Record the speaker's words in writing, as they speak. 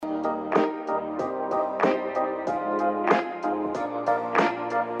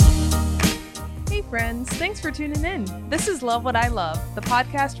friends. Thanks for tuning in. This is Love What I Love, the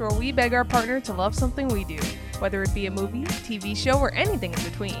podcast where we beg our partner to love something we do, whether it be a movie, TV show, or anything in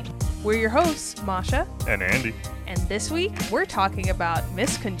between. We're your hosts, Masha and Andy. And this week, we're talking about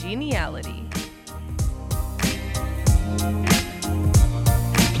Miss Congeniality.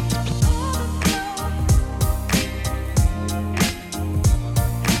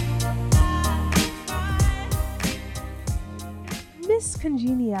 Miss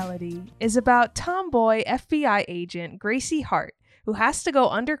Congeniality is about tomboy FBI agent Gracie Hart, who has to go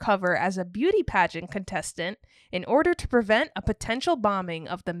undercover as a beauty pageant contestant in order to prevent a potential bombing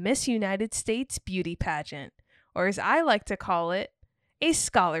of the Miss United States beauty pageant, or as I like to call it, a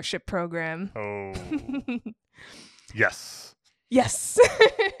scholarship program. Oh. Yes. Yes.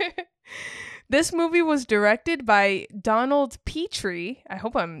 This movie was directed by Donald Petrie. I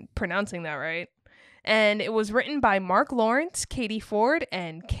hope I'm pronouncing that right. And it was written by Mark Lawrence, Katie Ford,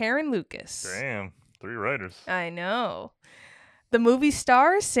 and Karen Lucas. Damn, 3 writers. I know. The movie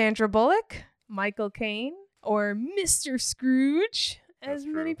stars Sandra Bullock, Michael Caine, or Mr. Scrooge, as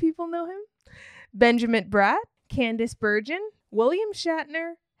many people know him, Benjamin Bratt, Candice Bergen, William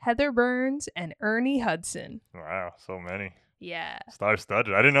Shatner, Heather Burns, and Ernie Hudson. Wow, so many. Yeah.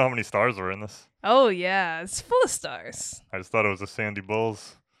 Star-studded. I didn't know how many stars were in this. Oh, yeah. It's full of stars. I just thought it was a Sandy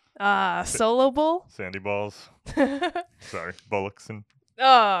Bulls. Solo Bull? Sandy Balls. Sorry, Bullocks in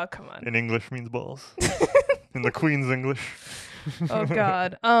Come on. in English means balls. In the Queen's English. Oh,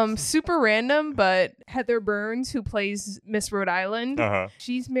 God. Super random, but Heather Burns, who plays Miss Rhode Island,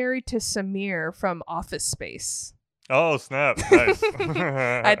 she's married to Samir from Office Space. Oh, snap. Nice.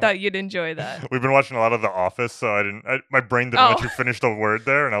 I thought you'd enjoy that. We've been watching a lot of The Office, so my brain didn't let you finish the word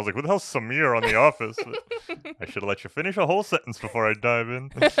there, and I was like, what the hell's Samir on The Office? I should have let you finish a whole sentence before I dive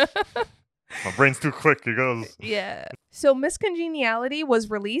in. My brain's too quick. It goes. Yeah. So Miss Congeniality was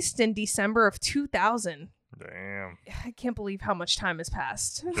released in December of 2000. Damn. I can't believe how much time has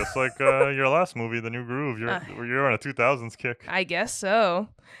passed. Just like your last movie, The New Groove. You're on a 2000s kick. I guess so.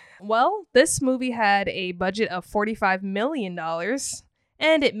 Well, this movie had a budget of $45 million,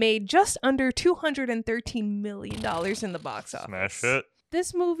 and it made just under $213 million in the box office. Smash hit.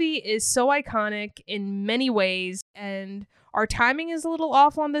 This movie is so iconic in many ways, and our timing is a little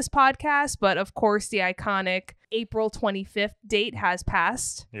off on this podcast, but of course the iconic April 25th date has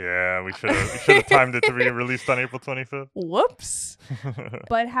passed. Yeah, we should have timed it to be released on April 25th. Whoops.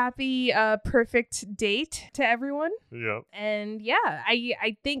 But happy perfect date to everyone. Yep. And yeah,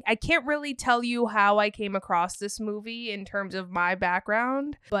 I think I can't really tell you how I came across this movie in terms of my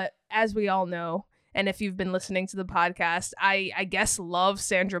background, but as we all know, and if you've been listening to the podcast, I guess love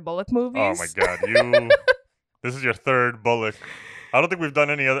Sandra Bullock movies. Oh my God, this is your third Bullock. I don't think we've done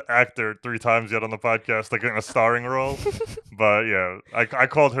any other actor 3 times yet on the podcast, like in a starring role. But yeah, I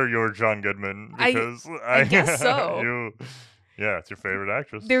called her your John Goodman because I guess so. Yeah, it's your favorite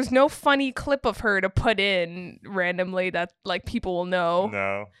actress. There's no funny clip of her to put in randomly that like people will know.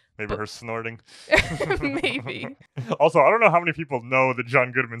 No. Maybe her snorting. Maybe. Also, I don't know how many people know the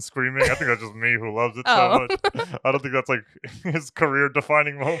John Goodman screaming. I think that's just me who loves it so much. I don't think that's like his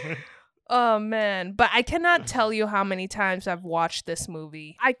career-defining moment. Oh, man. But I cannot tell you how many times I've watched this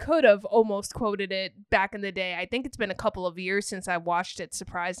movie. I could have almost quoted it back in the day. I think it's been a couple of years since I watched it,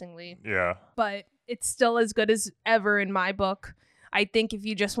 surprisingly. Yeah. But it's still as good as ever in my book. I think if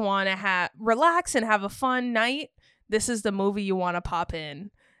you just want to relax and have a fun night, this is the movie you want to pop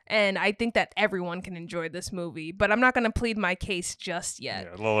in. And I think that everyone can enjoy this movie. But I'm not going to plead my case just yet.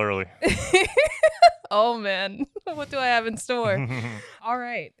 Yeah, a little early. Oh, man. What do I have in store? All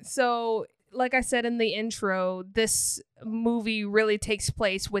right. So, like I said in the intro, this movie really takes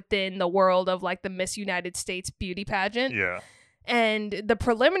place within the world of like the Miss United States beauty pageant. Yeah. And the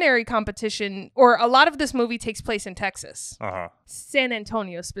preliminary competition, or a lot of this movie takes place in Texas. San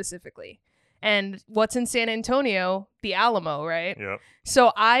Antonio specifically. And what's in San Antonio? The Alamo, right? Yep.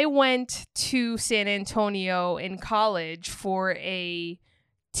 So I went to San Antonio in college for a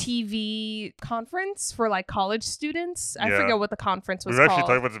TV conference for like college students. I forget what the conference was called. We've called.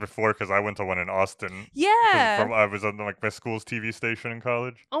 actually talked about this before because I went to one in Austin. Yeah. I was on like my school's TV station in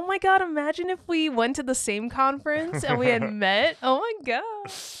college. Oh my God, imagine if we went to the same conference and we had met. Oh my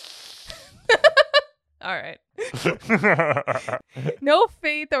God. All right. No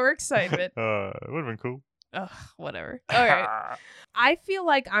faith or excitement. It would have been cool. Ugh, whatever. All right. I feel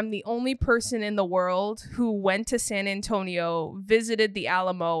like I'm the only person in the world who went to San Antonio, visited the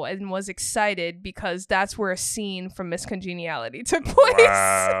Alamo, and was excited because that's where a scene from Miss Congeniality took place.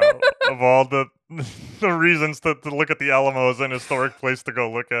 Wow. Of all the reasons to look at the Alamo as an historic place to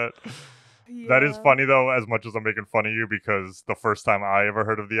go look at. That is Yeah. funny though, as much as I'm making fun of you, because the first time I ever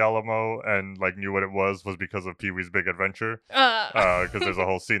heard of the Alamo and like knew what it was because of Pee-wee's Big Adventure. Because there's a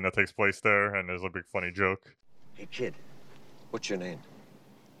whole scene that takes place there, and there's a big funny joke. Hey, kid, what's your name?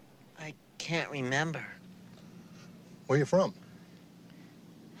 I can't remember. Where you from?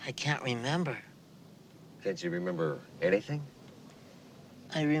 I can't remember. Can't you remember anything?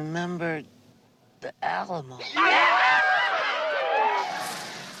 I remember the Alamo.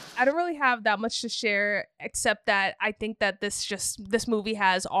 I don't really have that much to share, except that I think that this movie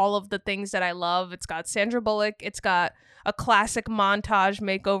has all of the things that I love. It's got Sandra Bullock. It's got a classic montage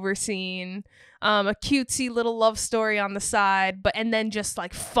makeover scene, a cutesy little love story on the side, and then just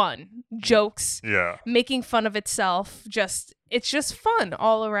like fun jokes, Yeah. making fun of itself. It's just fun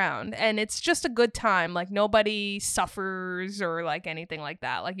all around, and it's just a good time. Like nobody suffers or like anything like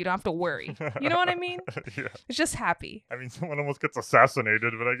that. Like you don't have to worry. You know what I mean? Yeah. It's just happy. I mean, someone almost gets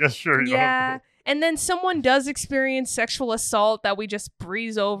assassinated, but I guess sure. You Yeah. Know. And then someone does experience sexual assault that we just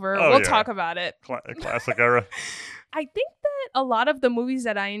breeze over. Oh, We'll yeah. talk about it. Classic era. I think that a lot of the movies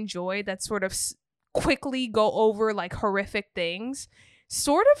that I enjoy that sort of quickly go over like horrific things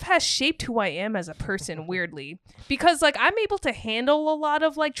sort of has shaped who I am as a person, weirdly. Because like I'm able to handle a lot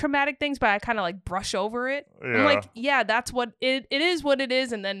of like traumatic things, but I kind of like brush over it. Yeah. I'm like, yeah, that's what it is what it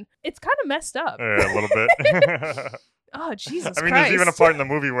is. And then it's kind of messed up. Yeah, a little bit. Oh, Jesus I mean, Christ. there's even a part in the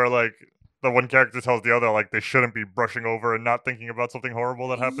movie where like the one character tells the other like they shouldn't be brushing over and not thinking about something horrible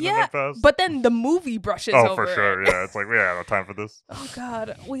that happened in their past. But then the movie brushes oh, over for sure, it. yeah. It's like we have no time for this. Oh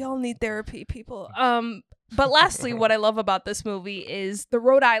God, we all need therapy, people. But lastly, what I love about this movie is the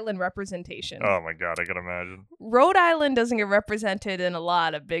Rhode Island representation. Oh my God, I can imagine. Rhode Island doesn't get represented in a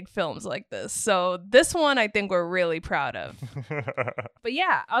lot of big films like this, so this one I think we're really proud of. But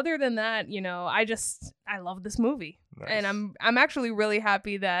yeah, other than that, I love this movie. Nice. And I'm actually really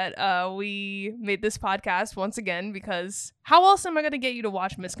happy that we made this podcast once again, because how else am I going to get you to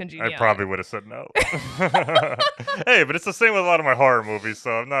watch Miss Congeniality? I probably would have said no. Hey, but it's the same with a lot of my horror movies,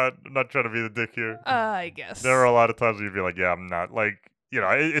 so I'm not trying to be the dick here. I guess. There are a lot of times where you'd be like, yeah, I'm not. Like,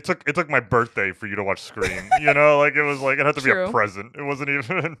 it took my birthday for you to watch Scream. Like it was like it had to be True. a present. It wasn't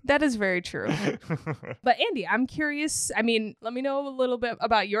even. That is very true. But Andy, I'm curious. I mean, let me know a little bit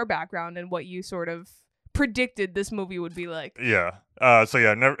about your background and what you sort of predicted this movie would be like. Yeah. So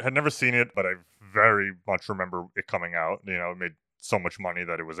yeah, had never seen it, but I very much remember it coming out. It made so much money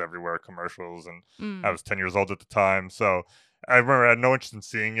that it was everywhere, commercials, and I was 10 years old at the time. So I remember I had no interest in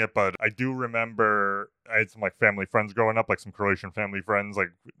seeing it, but I do remember I had some like family friends growing up, like some Croatian family friends, like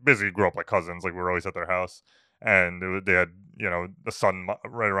basically grew up like cousins, like we were always at their house. And they had, a son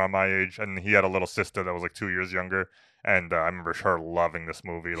right around my age, and he had a little sister that was like 2 years younger. And I remember her loving this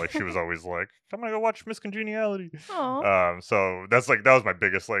movie. Like she was always like, "I'm gonna go watch Miss Congeniality." Aw. So that was my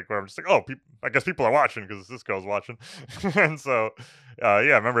biggest like, where I'm just like, "Oh, I guess people are watching because this girl's watching." And so, yeah, I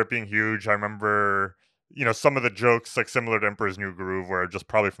remember it being huge. I remember, some of the jokes like similar to Emperor's New Groove, where just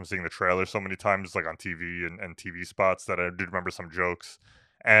probably from seeing the trailer so many times, like on TV and TV spots, that I did remember some jokes.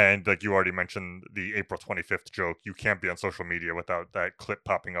 And like you already mentioned, the April 25th joke, you can't be on social media without that clip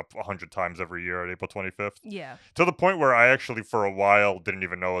popping up 100 times every year at April 25th. Yeah. To the point where I actually, for a while, didn't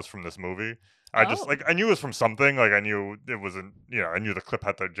even know it was from this movie. I just, Oh. I knew it was from something. Like, I knew it wasn't, I knew the clip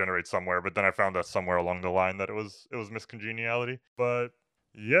had to generate somewhere. But then I found out somewhere along the line that it was Miss Congeniality. But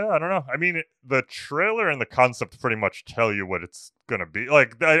yeah, I don't know. I mean, the trailer and the concept pretty much tell you what it's going to be.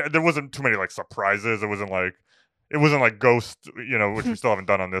 Like, there wasn't too many, like, surprises. It wasn't like Ghost, which we still haven't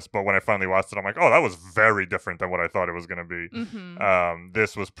done on this. But when I finally watched it, I'm like, oh, that was very different than what I thought it was going to be. Mm-hmm.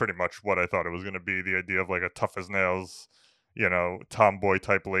 This was pretty much what I thought it was going to be. The idea of like a tough as nails, tomboy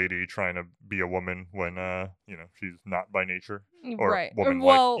type lady trying to be a woman when, she's not by nature. Or Right. woman-like.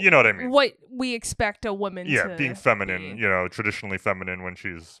 Well, You know what I mean? What we expect a woman Yeah, to being feminine, be. traditionally feminine when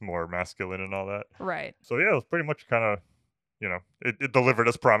she's more masculine and all that. Right. So yeah, it was pretty much kind of, it delivered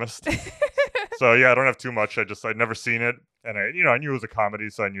as promised. So yeah, I don't have too much. I'd never seen it, and I knew it was a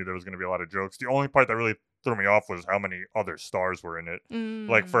comedy, so I knew there was going to be a lot of jokes. The only part that really threw me off was how many other stars were in it.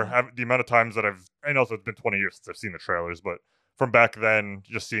 Like for the amount of times that I know it's been 20 years since I've seen the trailers, but from back then,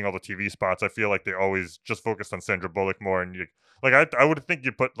 just seeing all the TV spots, I feel like they always just focused on Sandra Bullock more. And I would think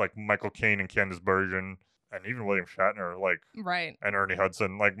you'd put like Michael Caine and Candice Bergen and even William Shatner, like, Right. and Ernie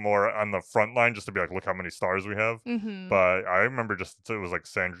Hudson, like more on the front line, just to be like, look how many stars we have. Mm-hmm. But I remember it was like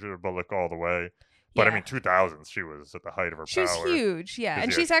Sandra Bullock all the way. But I mean, 2000s, she was at the height of her She was power. huge, yeah. 'Cause,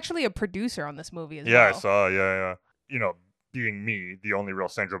 And yeah. she's actually a producer on this movie as Yeah, well. I saw. Yeah. Being me, the only real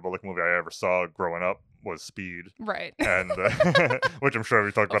Sandra Bullock movie I ever saw growing up was Speed, Right. and which I'm sure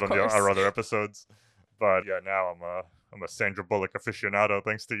we talked Of about on course. our other episodes. But yeah, now I'm a Sandra Bullock aficionado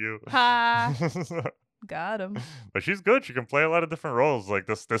thanks to you. Ha. Got him. But she's good. She can play a lot of different roles. Like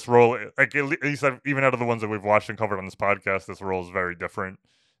this role, like at least even out of the ones that we've watched and covered on this podcast, this role is very different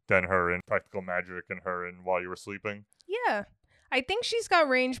than her in Practical Magic and her in While You Were Sleeping. Yeah. I think she's got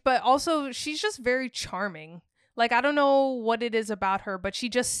range, but also she's just very charming. Like, I don't know what it is about her, but she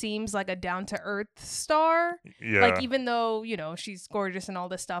just seems like a down-to-earth star. Yeah. Like, even though, you know, she's gorgeous and all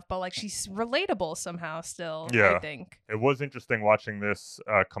this stuff, but, like, she's relatable somehow still, Yeah. I think. It was interesting watching this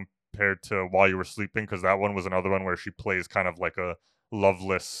compared to While You Were Sleeping, because that one was another one where she plays kind of like a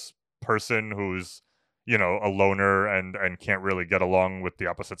loveless person who's, you know, a loner and can't really get along with the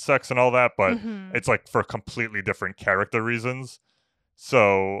opposite sex and all that, but Mhm. it's like for completely different character reasons.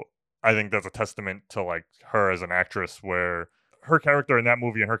 So I think that's a testament to like her as an actress, where her character in that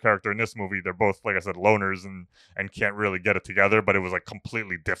movie and her character in this movie, they're both, like I said, loners and can't really get it together, but it was like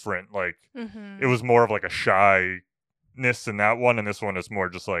completely different. Like Mhm. it was more of like a shyness in that one, and this one is more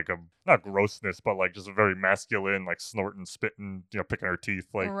just like a not grossness, but like just a very masculine, like snorting, spitting, you know, picking her teeth,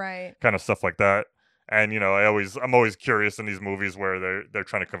 like Right. kind of stuff like that. And you know, I'm always curious in these movies where they're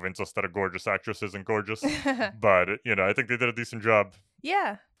trying to convince us that a gorgeous actress isn't gorgeous, but you know, I think they did a decent job.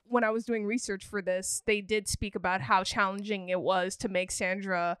 Yeah. When I was doing research for this, they did speak about how challenging it was to make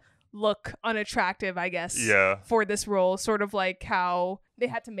Sandra look unattractive, I guess, Yeah. for this role. Sort of like how they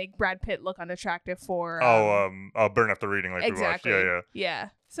had to make Brad Pitt look unattractive for... Burn After Reading, like exactly. we watched. Yeah.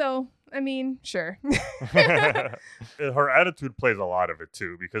 So, I mean, sure. Yeah. Her attitude plays a lot of it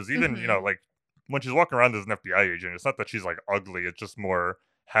too, because even, you know, Mhm. like when she's walking around as an FBI agent, it's not that she's like ugly, it's just more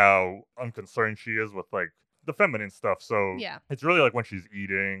how unconcerned she is with like the feminine stuff. So Yeah. it's really like when she's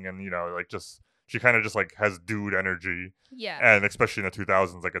eating and, you know, like just she kind of just like has dude energy. Yeah. And especially in the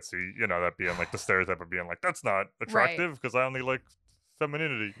 2000s, I could see, you know, that being like the stereotype of being like, that's not attractive because I only like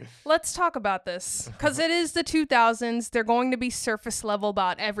femininity. Let's talk about this, because it is the 2000s. They're going to be surface level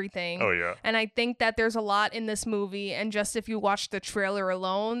about everything. Oh, yeah. And I think that there's a lot in this movie, and just if you watch the trailer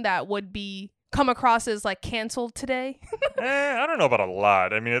alone, that would be come across as like canceled today. I don't know about a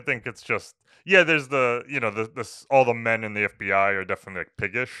lot. I mean, I think it's just, yeah, there's the, you know, all the men in the FBI are definitely like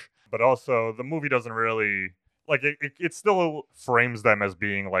piggish, but also the movie doesn't really, like, it still frames them as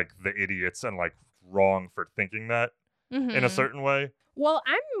being like the idiots and like wrong for thinking that in a Mhm. certain way. Well,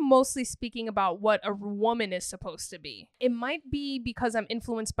 I'm mostly speaking about what a woman is supposed to be. It might be because I'm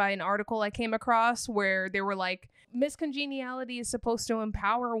influenced by an article I came across where they were like, Miss Congeniality is supposed to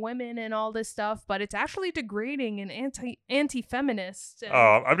empower women and all this stuff, but it's actually degrading and anti-feminist. And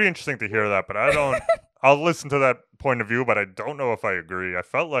I'd be interesting to hear that, but I don't, I'll listen to that point of view, but I don't know if I agree. I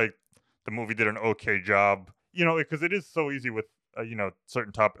felt like the movie did an okay job, you know, because it is so easy with, you know,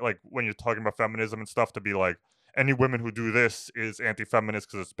 certain topic, like when you're talking about feminism and stuff, to be like, any women who do this is anti-feminist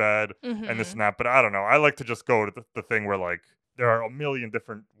because it's bad and this Mhm. and that. But I don't know. I like to just go to the thing where like there are a million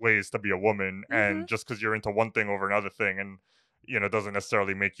different ways to be a woman, and just because you're into one thing over another thing, and you know, doesn't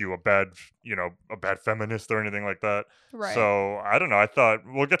necessarily make you a bad, you know, a bad feminist or anything like that. Right. So I don't know. I thought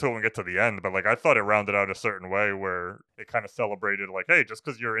we'll get to it when we get to the end, but like I thought it rounded out a certain way where it kind of celebrated like, hey, just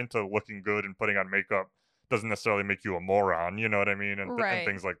because you're into looking good and putting on makeup doesn't necessarily make you a moron. You know what I mean? And Right.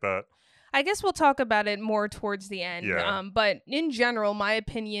 things like that. I guess we'll talk about it more towards the end. Yeah. But in general, my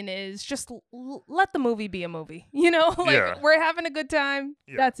opinion is just let the movie be a movie. You know, like Yeah. we're having a good time.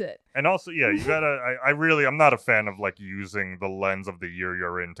 Yeah. That's it. And also, yeah, you gotta. I'm not a fan of like using the lens of the year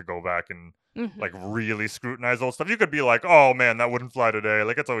you're in to go back and Mhm. like really scrutinize old stuff. You could be like, oh man, that wouldn't fly today.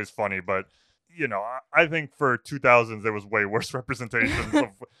 Like it's always funny, but you know, I think for 2000s there was way worse representations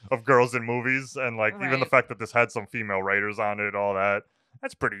of girls in movies, and like even the Right. fact that this had some female writers on it, all that.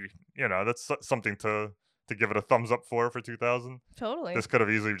 That's pretty. You know, that's something to give it a thumbs up for 2000. Totally. This could have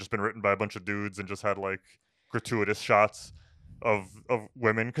easily just been written by a bunch of dudes and just had like gratuitous shots of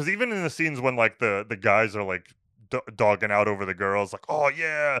women, because even in the scenes when like the guys are like dogging out over the girls, like, oh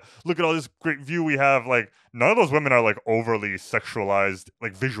yeah, look at all this great view we have, like none of those women are like overly sexualized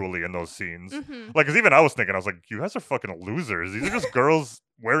like visually in those scenes. Mhm. Like, because even I was thinking, I was like, you guys are fucking losers. These are just girls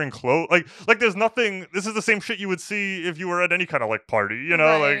wearing clothes. Like there's nothing. This is the same shit you would see if you were at any kind of like party. You know,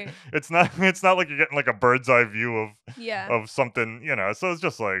 Right. like it's not like you're getting like a bird's eye view of Yeah. something. You know, so it's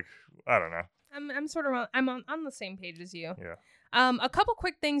just like I don't know. I'm sort of I'm on the same page as you. Yeah. A couple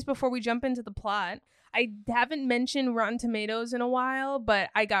quick things before we jump into the plot. I haven't mentioned Rotten Tomatoes in a while, but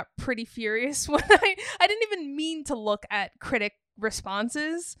I got pretty furious when I didn't even mean to look at critic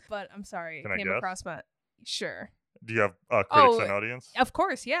responses, but I'm sorry, Can it I came guess? across my sure. Do you have critics Oh, and audience? Of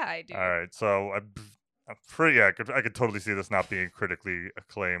course, yeah, I do. All right, so I'm pretty. Yeah, I could totally see this not being critically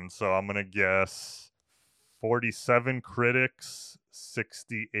acclaimed. So I'm gonna guess 47 critics,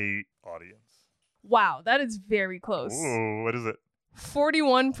 68 audience. Wow, that is very close. Ooh, what is it?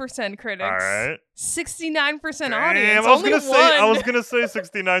 41% critics. All right. 69% Damn, audience. I was Only gonna one. say I was gonna say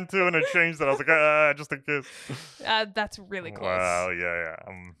 69 too, and I changed it. I was like, just in case. That's really close. Wow, yeah.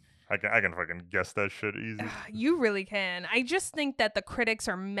 I can fucking guess that shit easy. You really can. I just think that the critics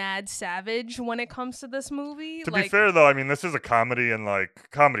are mad savage when it comes to this movie. To be fair, though, I mean, this is a comedy, and like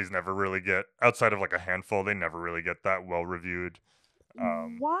comedies never really get outside of like a handful. They never really get that well reviewed.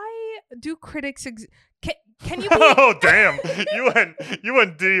 Why do critics? Can you? Be- Oh damn! You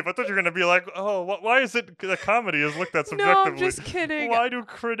went deep. I thought you were gonna be like, oh, why is it the comedy is looked at subjectively? No, I'm just kidding. Why do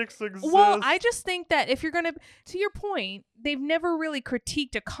critics exist? Well, I just think that if you're gonna, to your point, they've never really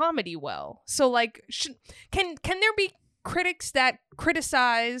critiqued a comedy well. So like, can there be critics that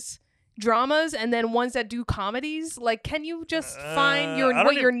criticize dramas and then ones that do comedies? Like, can you just find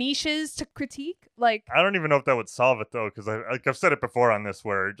your niche is to critique? Like, I don't even know if that would solve it though, because I've said it before on this,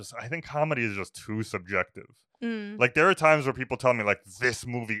 where I think comedy is just too subjective. Like there are times where people tell me like this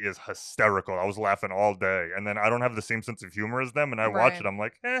movie is hysterical, I was laughing all day, and then I don't have the same sense of humor as them, and I watch it, I'm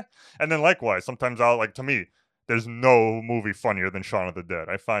like, and then likewise, sometimes I'll like, to me, there's no movie funnier than Shaun of the Dead.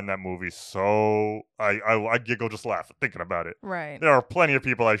 I find that movie so I giggle just laughing thinking about it. Right. There are plenty of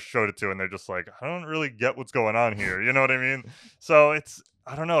people I showed it to, and they're just like, I don't really get what's going on here. You know what I mean? So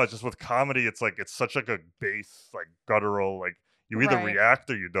I don't know. It's just with comedy, it's like it's such like a base, like guttural, like you either react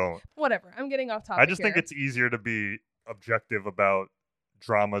or you don't. Whatever. I'm getting off topic. I just think it's easier to be objective about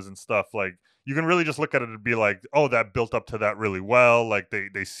dramas and stuff. Like you can really just look at it and be like, oh, that built up to that really well. Like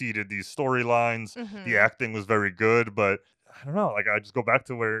they seeded these storylines. The acting was very good, but I don't know. Like I just go back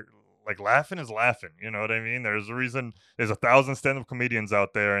to where like laughing is laughing. You know what I mean? There's a reason. There's 1,000 stand-up comedians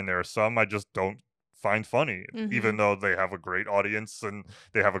out there, and there are some I just don't find funny, even though they have a great audience and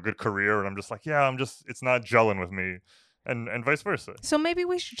they have a good career. And I'm just like, it's not gelling with me, and vice versa. So maybe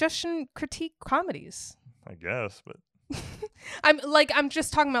we shouldn't critique comedies. I guess, but. I'm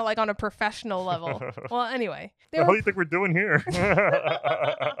just talking about like on a professional level. Well, anyway. What do you think we're doing here?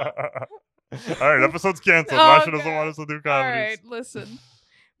 All right, episode's canceled. Masha doesn't want us to do comedies. All right, listen.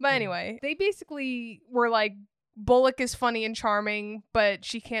 But anyway, they basically were like, Bullock is funny and charming, but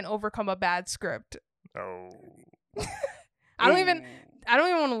she can't overcome a bad script. Oh. I don't even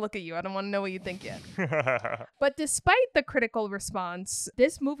want to look at you. I don't want to know what you think yet. But despite the critical response,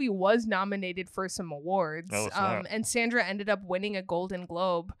 this movie was nominated for some awards. And Sandra ended up winning a Golden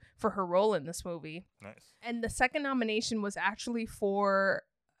Globe for her role in this movie. Nice. And the second nomination was actually for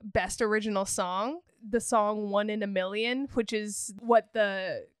Best Original Song, the song One in a Million, which is what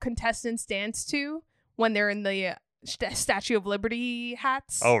the contestants dance to when they're in the Statue of Liberty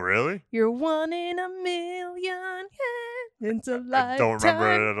hats. Oh, really? You're one in a million. It's a lifetime. I don't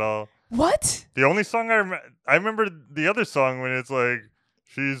remember it at all. What? The only song I remember the other song when it's like,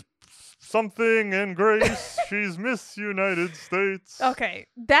 she's something and Grace, she's Miss United States. Okay,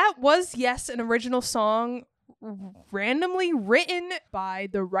 that was, yes, an original song randomly written by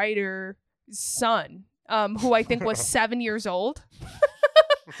the writer's son, who I think was 7 years old.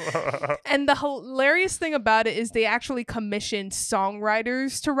 And the hilarious thing about it is they actually commissioned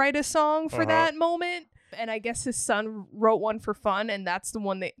songwriters to write a song for that moment. And I guess his son wrote one for fun, and that's the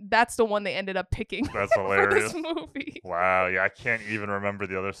one they ended up picking. That's hilarious. For this movie. Wow, yeah, I can't even remember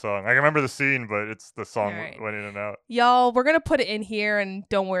the other song. I can remember the scene, but it's the song went in and out. Y'all, we're gonna put it in here, and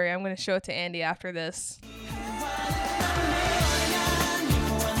don't worry, I'm gonna show it to Andy after this.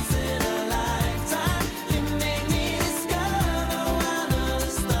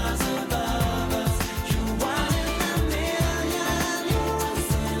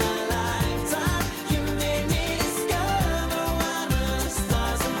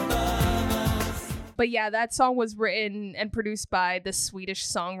 But yeah, that song was written and produced by the Swedish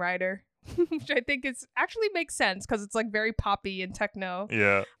songwriter, which I think is actually makes sense because it's like very poppy and techno.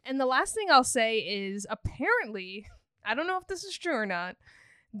 Yeah. And the last thing I'll say is apparently, I don't know if this is true or not,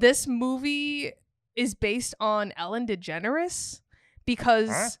 this movie is based on Ellen DeGeneres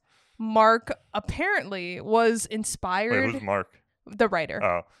because Mark apparently was inspired. Wait, who's Mark? The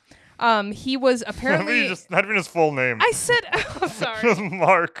writer. Oh. He was apparently not even his full name. I said, oh, sorry. Just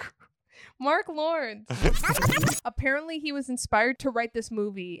Mark. Mark Lawrence. Apparently, he was inspired to write this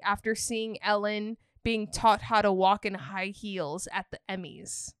movie after seeing Ellen being taught how to walk in high heels at the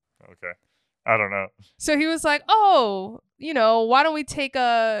Emmys. Okay. I don't know. So he was like, oh, why don't we take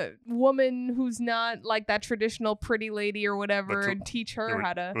a woman who's not like that traditional pretty lady or whatever and teach her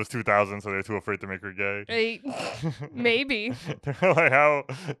how to... It was 2000, so they're too afraid to make her gay. Maybe. They're like, how?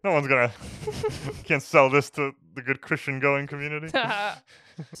 No one's gonna... can't sell this to the good Christian going community.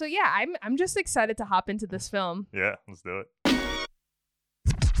 So yeah, I'm just excited to hop into this film. Yeah, let's do it.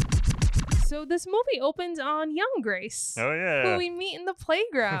 So this movie opens on young Grace, Oh who yeah. we meet in the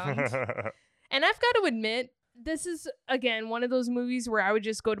playground. And I've got to admit, this is, again, one of those movies where I would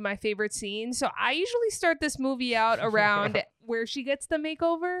just go to my favorite scene. So I usually start this movie out around where she gets the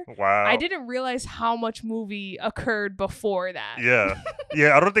makeover. Wow. I didn't realize how much movie occurred before that. Yeah.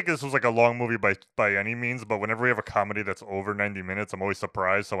 Yeah, I don't think this was like a long movie by any means, but whenever we have a comedy that's over 90 minutes, I'm always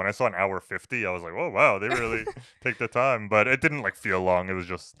surprised. So when I saw an hour 50, I was like, oh, wow, they really take the time. But it didn't like feel long. I was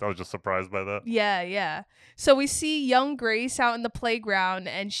just surprised by that. Yeah. So we see young Grace out in the playground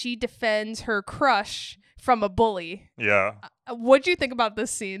and she defends her crush from a bully. Yeah. What'd you think about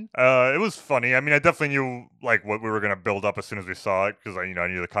this scene? It was funny. I mean, I definitely knew like what we were gonna build up as soon as we saw it because I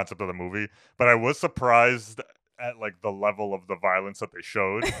knew the concept of the movie. But I was surprised at like the level of the violence that they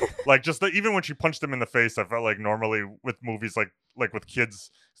showed. Like just even when she punched him in the face, I felt like normally with movies like with kids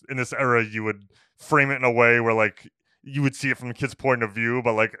in this era, you would frame it in a way where like you would see it from the kid's point of view,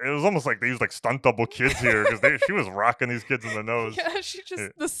 but like it was almost like they used like stunt double kids here because she was rocking these kids in the nose. Yeah, she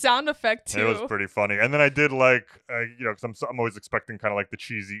just the sound effect too. It was pretty funny. And then I did like, because I'm always expecting kind of like the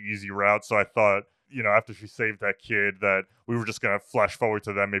cheesy, easy route. So I thought, after she saved that kid, that we were just gonna flash forward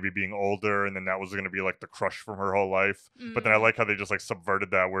to them maybe being older, and then that was gonna be like the crush from her whole life. But then I like how they just like subverted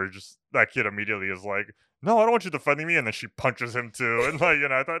that, where just that kid immediately is like, no, I don't want you defending me, and then she punches him too, and like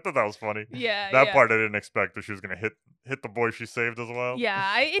I thought that was funny. Yeah, that yeah. part I didn't expect that she was gonna hit the boy she saved as well.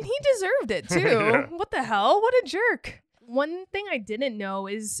 Yeah, and he deserved it too. Yeah. What the hell? What a jerk. One thing I didn't know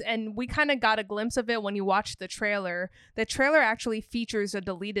is, and we kind of got a glimpse of it when you watched the trailer actually features a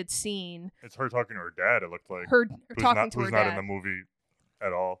deleted scene. It's her talking to her dad, it looked like. Her talking to her who's dad. not in the movie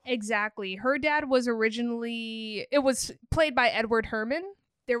at all. Exactly. Her dad was originally, it was played by Edward Herman.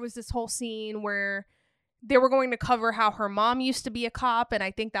 There was this whole scene where they were going to cover how her mom used to be a cop, and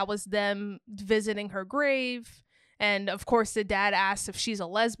I think that was them visiting her grave. And of course, the dad asks if she's a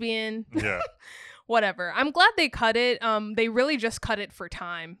lesbian. Yeah. Whatever. I'm glad they cut it. They really just cut it for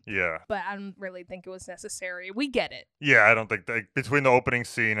time, Yeah. but I don't really think it was necessary. We get it. Yeah, I don't think between the opening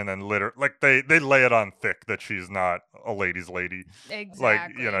scene and then later, like they lay it on thick that she's not a lady's lady,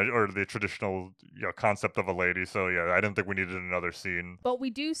 Exactly. like or the traditional concept of a lady. So yeah, I didn't think we needed another scene. But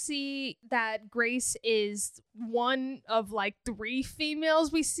we do see that Grace is one of like 3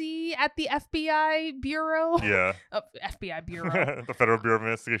 females we see at the FBI Bureau. Yeah, FBI Bureau. the Federal Bureau of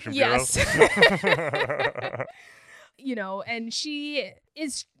Investigation Yes. Bureau. And she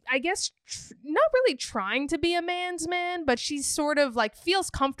is, I guess, not really trying to be a man's man, but she's sort of like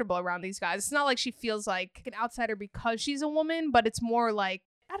feels comfortable around these guys. It's not like she feels like an outsider because she's a woman, but it's more like,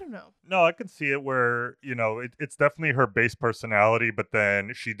 I don't know. No, I can see it where, it's definitely her base personality, but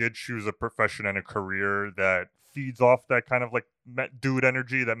then she did choose a profession and a career that feeds off that kind of like dude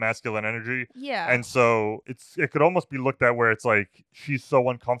energy, that masculine energy. Yeah. And so it could almost be looked at where it's like she's so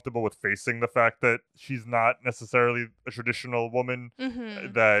uncomfortable with facing the fact that she's not necessarily a traditional woman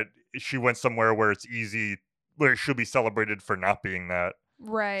that she went somewhere where it's easy, where she'll be celebrated for not being that.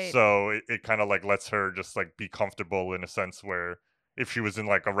 Right. So it kind of like lets her just like be comfortable in a sense where if she was in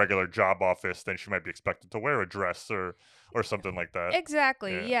like a regular job office, then she might be expected to wear a dress or something like that.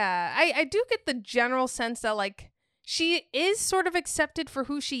 Exactly. Yeah. I do get the general sense that like she is sort of accepted for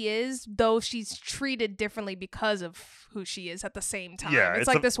who she is, though she's treated differently because of who she is at the same time. Yeah, it's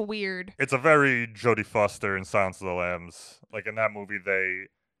like this weird. It's a very Jodie Foster in Silence of the Lambs. Like in that movie,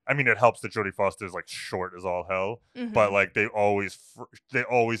 it helps that Jodie Foster is like short as all hell, but like they always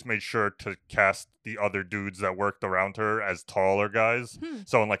made sure to cast the other dudes that worked around her as taller guys.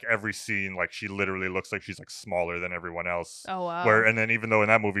 So in like every scene, like she literally looks like she's like smaller than everyone else. Oh wow. And then even though in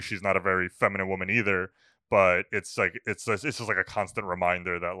that movie she's not a very feminine woman either, but it's just like a constant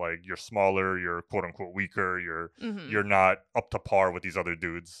reminder that like you're smaller, you're quote unquote weaker, you're not up to par with these other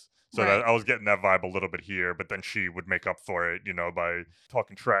dudes. So Right. that I was getting that vibe a little bit here, but then she would make up for it, by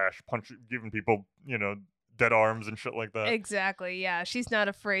talking trash, giving people, dead arms and shit like that. Exactly. Yeah. She's not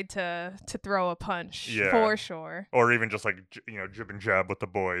afraid to throw a punch. Yeah. For sure. Or even just like, jib and jab with the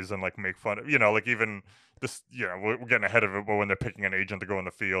boys and like make fun of, like even this, we're getting ahead of it, but when they're picking an agent to go in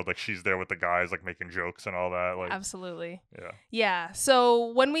the field, like she's there with the guys, like making jokes and all that. Like, Absolutely. yeah. Yeah.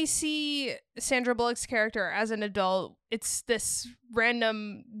 So when we see Sandra Bullock's character as an adult, it's this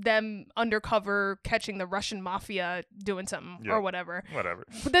random them undercover catching the Russian mafia doing something or whatever. Whatever.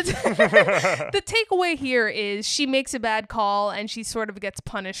 But the takeaway here is she makes a bad call and she sort of gets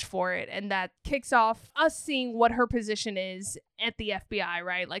punished for it. And that kicks off us seeing what her position is at the FBI,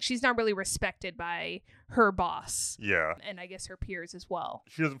 right? Like she's not really respected by her boss. Yeah. And I guess her peers as well.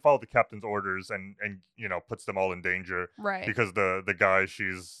 She doesn't follow the captain's orders and puts them all in danger. Right. Because the guy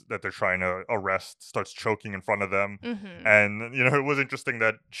that they're trying to arrest starts choking in front of them. Mm-hmm. And, it was interesting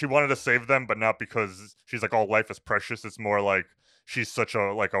that she wanted to save them, but not because she's like, oh, life is precious. It's more like she's such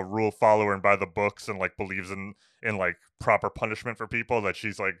a rule follower and by the books and like believes in like proper punishment for people that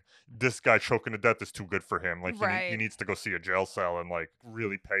she's like, this guy choking to death is too good for him. Like he needs to go see a jail cell and like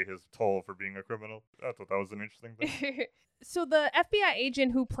really pay his toll for being a criminal. I thought that was an interesting thing. So the FBI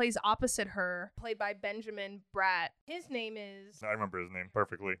agent who plays opposite her, played by Benjamin Bratt, his name is... I remember his name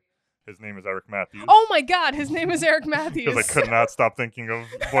perfectly. His name is Eric Matthews. Oh my God, his name is Eric Matthews. Because I could not stop thinking of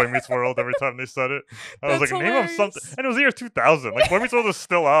Boy Meets World every time they said it. I was like, That's name him something. And it was the year 2000. Like, Boy Meets World was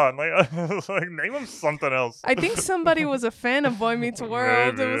still on. Like, I was like, name him something else. I think somebody was a fan of Boy Meets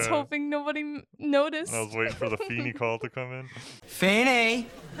World Maybe, and was yeah. hoping nobody noticed. And I was waiting for the Feeney call to come in. Feeney.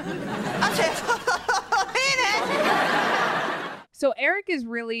 So Eric is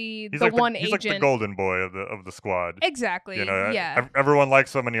really He's the like one he's agent. like the golden boy of the squad. Exactly. Yeah. Everyone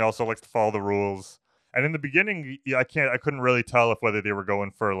likes him, and he also likes to follow the rules. And in the beginning, I couldn't really tell if whether they were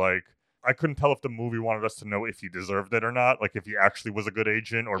going for like, I couldn't tell if the movie wanted us to know if he deserved it or not, like if he actually was a good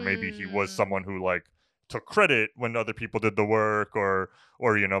agent, or maybe he was someone who like took credit when other people did the work, or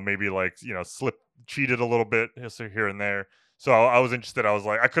maybe like cheated a little bit here and there. So I was interested. I was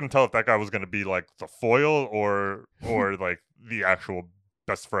like, I couldn't tell if that guy was going to be like the foil or like the actual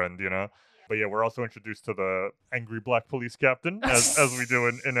best friend, But yeah, we're also introduced to the angry black police captain, as we do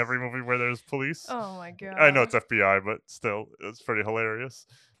in every movie where there's police. Oh my God. I know it's FBI, but still, it's pretty hilarious.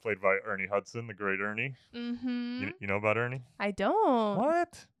 Played by Ernie Hudson, the great Ernie. Mm-hmm. You know about Ernie? I don't.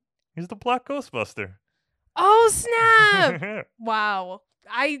 What? He's the Black Ghostbuster. Oh snap! Wow.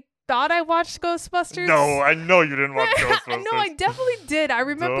 I thought I watched Ghostbusters. No, I know you didn't watch Ghostbusters. No, I definitely did. I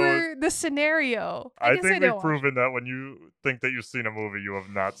remember the scenario. I guess think didn't we've proven that when you think that you've seen a movie, you have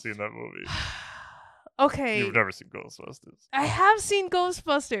not seen that movie. Okay. You've never seen Ghostbusters. I have seen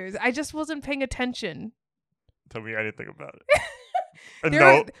Ghostbusters. I just wasn't paying attention. Tell me anything about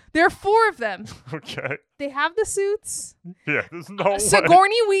it. There are 4 of them. Okay. They have the suits. Yeah, there's no way.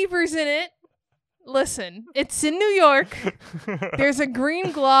 Sigourney Weaver's in it. Listen, it's in New York. There's a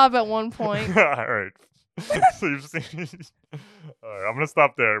green glob at one point. All right. So you've seen. All right, I'm gonna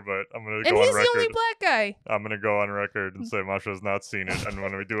stop there, but I'm gonna And go on he's record. the only black guy. I'm gonna go on record and say Masha has not seen it, and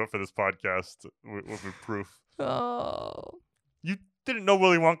when we do it for this podcast, we'll be proof. Oh. You didn't know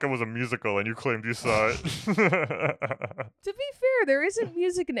Willy Wonka was a musical, and you claimed you saw it. To be fair, there isn't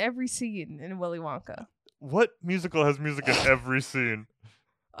music in every scene in Willy Wonka. What musical has music in every scene?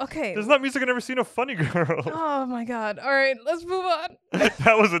 Okay. There's not music in every scene of Funny Girl. Oh my God. All right, let's move on.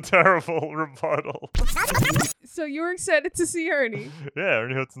 That was a terrible rebuttal. So you were excited to see Ernie. Yeah,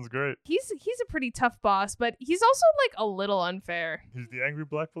 Ernie Hudson's great. He's a pretty tough boss, but he's also like a little unfair. He's the angry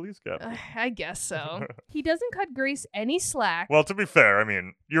black police captain. I guess so. He doesn't cut Grace any slack. Well, to be fair, I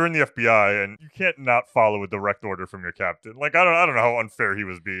mean, you're in the FBI and you can't not follow a direct order from your captain. Like, I don't know how unfair he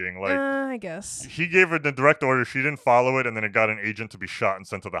was being. Like, I guess. he gave her the direct order, she didn't follow it, and then it got an agent to be shot and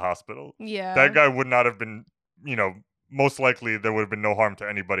sent to the hospital. Yeah. That guy would not have been, most likely there would have been no harm to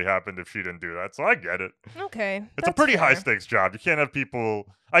anybody happened if she didn't do that. So I get it. Okay. It's a pretty high stakes job. You can't have people.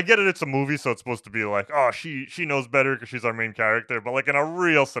 I get it. It's a movie, so it's supposed to be like, oh, she knows better because she's our main character. But like in a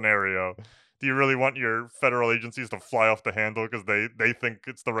real scenario, do you really want your federal agencies to fly off the handle because they think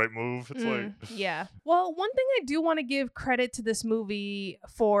it's the right move? It's like, yeah. Well, one thing I do want to give credit to this movie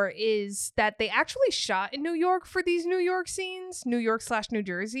for is that they actually shot in New York for these New York scenes, New York/New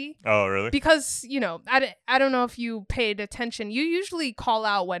Jersey. oh, really? Because, I don't know if you paid attention. You usually call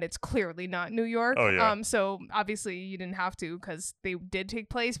out when it's clearly not New York. Oh, yeah. So obviously you didn't have to because they did take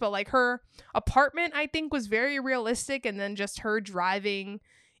place. But like her apartment, I think, was very realistic. And then just her driving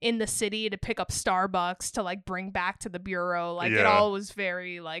in the city to pick up Starbucks to like bring back to the bureau. Like it all was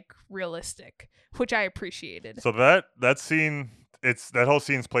very like realistic, which I appreciated. So that scene, that whole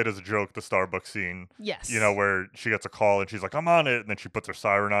scene's played as a joke, the Starbucks scene. Yes. Where she gets a call and she's like, I'm on it. And then she puts her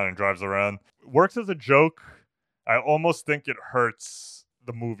siren on and drives around. Works as a joke. I almost think it hurts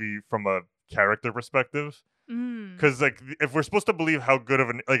the movie from a character perspective. Because like if we're supposed to believe how good of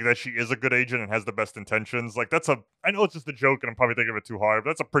that she is a good agent and has the best intentions, like I know it's just a joke and I'm probably thinking of it too hard,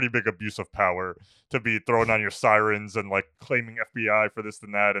 but that's a pretty big abuse of power to be throwing on your sirens and like claiming FBI for this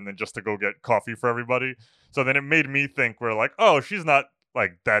and that, and then just to go get coffee for everybody. So then it made me think we're like, oh, she's not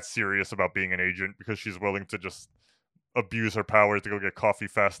like that serious about being an agent because she's willing to just abuse her powers to go get coffee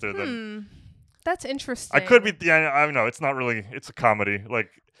faster than. That's interesting. I could be. Yeah, I know it's not really. It's a comedy. Like.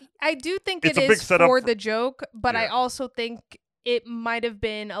 I do think it's it a big is setup for the joke, but I Yeah. also think it might have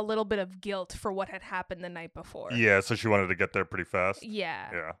been a little bit of guilt for what had happened the night before. Yeah, so she wanted to get there pretty fast. Yeah.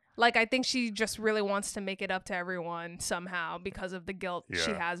 Yeah. Like, I think she just really wants to make it up to everyone somehow because of the guilt she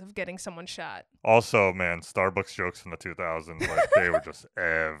Yeah. has of getting someone shot. Also, man, Starbucks jokes in the 2000s, like, they were just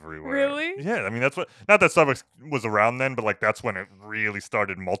everywhere. Really? Yeah, I mean, that's what, not that Starbucks was around then, but, like, that's when it really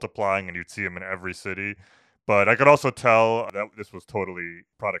started multiplying and you'd see them in every city. But I could also tell that this was totally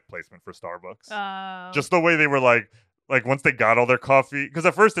product placement for Starbucks. Just the way they were like once they got all their coffee, because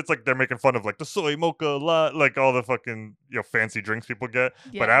at first it's like they're making fun of like the soy mocha like all the fucking fancy drinks people get,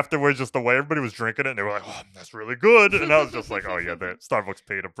 but Yeah. afterwards just the way everybody was drinking it, and they were like, oh, that's really good, and I was just like, oh yeah, Starbucks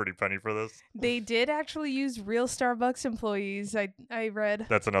paid a pretty penny for this. They did actually use real Starbucks employees. I read.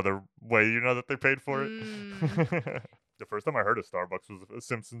 That's another way you know that they paid for it. Mm. The first time I heard of Starbucks was a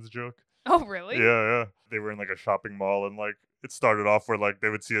Simpsons joke. Oh, really? Yeah. They were in like a shopping mall, and like it started off where like they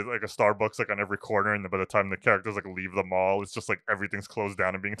would see like a Starbucks like on every corner, and then by the time the characters like leave the mall, it's just like everything's closed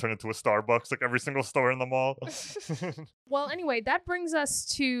down and being turned into a Starbucks, like every single store in the mall. Well, anyway, that brings us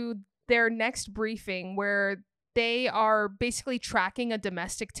to their next briefing where they are basically tracking a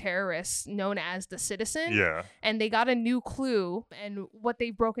domestic terrorist known as the Citizen. Yeah. And they got a new clue, and what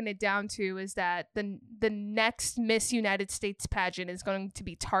they've broken it down to is that the next Miss United States pageant is going to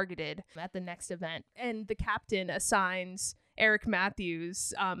be targeted at the next event, and the captain assigns Eric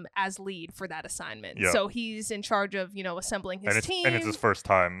Matthews as lead for that assignment. Yeah. So he's in charge of assembling his team. And it's his first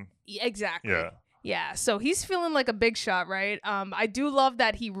time. Exactly. Yeah. Yeah, so he's feeling like a big shot, right? I do love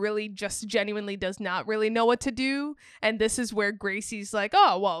that he really just genuinely does not really know what to do. And this is where Gracie's like,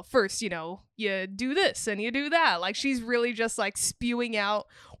 oh, well, first, you do this and you do that. Like, she's really just like spewing out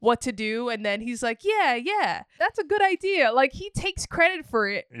what to do. And then he's like, yeah, that's a good idea. Like, he takes credit for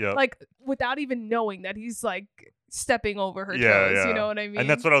it, Yeah. like, without even knowing that he's like stepping over her Yeah, toes. yeah. You know what I mean? And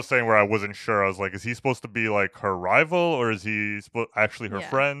that's what I was saying where I wasn't sure. I was like, is he supposed to be like her rival, or is he actually her Yeah.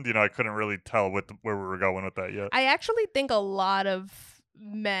 friend? I couldn't really tell where we were going with that yet. I actually think a lot of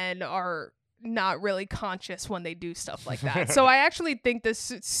men are not really conscious when they do stuff like that. So I actually think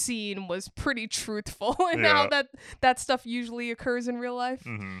this scene was pretty truthful in how that stuff usually occurs in real life.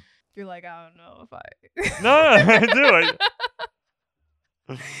 Mm-hmm. You're like, I don't know if I... No, I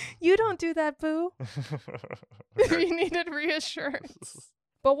do. You don't do that, boo. You needed reassurance.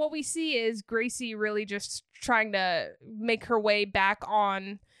 But what we see is Gracie really just trying to make her way back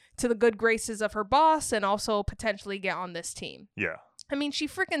on to the good graces of her boss and also potentially get on this team. Yeah. I mean, she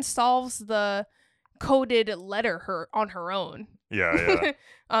freaking solves the coded letter on her own. Yeah.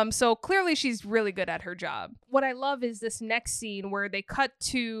 So clearly she's really good at her job. What I love is this next scene where they cut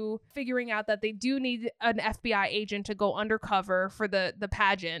to figuring out that they do need an FBI agent to go undercover for the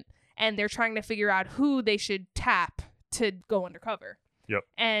pageant, and they're trying to figure out who they should tap to go undercover. Yep.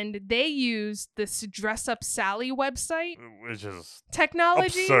 And they use this Dress Up Sally website Which is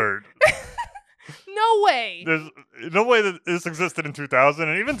technology. absurd. No way. There's no way that this existed in 2000,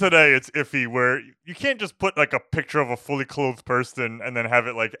 and even today it's iffy where you can't just put like a picture of a fully clothed person and then have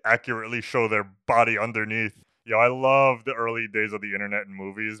it like accurately show their body underneath. I love the early days of the internet and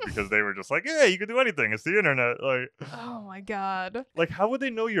movies because they were just like, yeah, you can do anything. It's the internet. Like, Oh my god. like how would they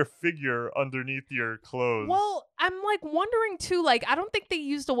know your figure underneath your clothes? Well, I'm like wondering too, like, I don't think they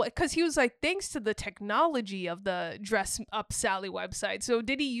used a because he was like, thanks to the technology of the Dress Up Sally website. So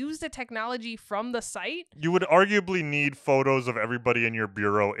did he use the technology from the site? You would arguably need photos of everybody in your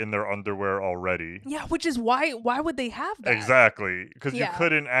bureau in their underwear already. Yeah, which is why would they have that? Exactly, because Yeah, you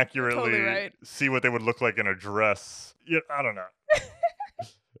couldn't accurately right. see what they would look like in a dress. Yeah, I don't know.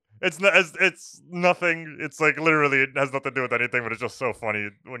 It's nothing. It's like literally it has nothing to do with anything, but it's just so funny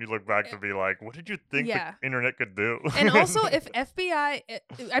when you look back to be like, what did you think Yeah. the internet could do? And also, if FBI,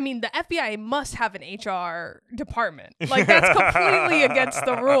 I mean, the FBI must have an HR department. Like, that's completely against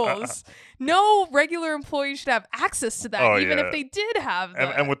the rules. No regular employee should have access to that, even if they did have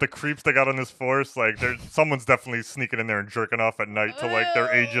that. And with the creeps they got on this force, like someone's definitely sneaking in there and jerking off at night to like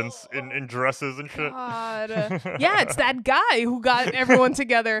their agents in dresses and shit. God. Yeah, it's that guy who got everyone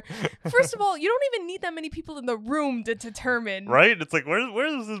together. First of all, you don't even need that many people in the room to determine. Right? It's like, where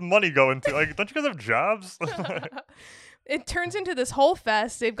does this money go into? Like, don't you guys have jobs? It turns into this whole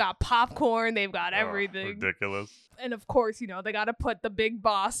fest. They've got popcorn. They've got Oh, everything. ridiculous. And of course, they got to put the big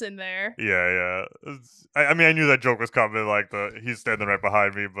boss in there. Yeah. I mean, I knew that joke was coming. Like he's standing right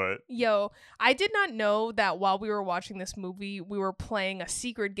behind me, but Yo, I did not know that while we were watching this movie, we were playing a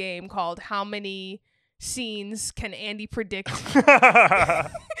secret game called How Many Scenes Can Andy Predict?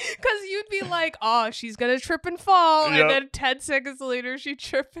 Because you'd be like, oh, she's going to trip and fall. Yep. And then 10 seconds later, she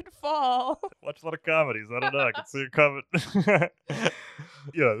trip and fall. watch a lot of comedies. I don't know. I can see it coming.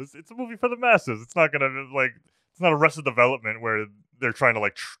 It's a movie for the masses. It's not gonna not Arrested Development where they're trying to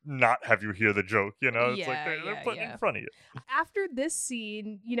like not have you hear the joke, you know? It's like Yeah, they're yeah, putting it yeah. in front of you. After this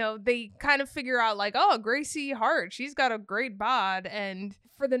scene, they kind of figure out like, oh, Gracie Hart, she's got a great bod. And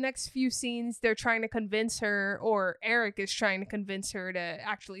for the next few scenes, they're trying to convince her, or Eric is trying to convince her to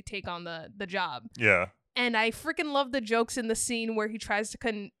actually take on the job. Yeah. And I freaking love the jokes in the scene where he tries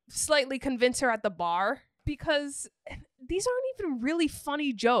to slightly convince her at the bar, because these aren't even really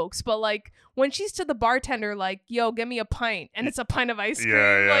funny jokes, but like when she's to the bartender like, yo, give me a pint, and it's a pint of ice cream.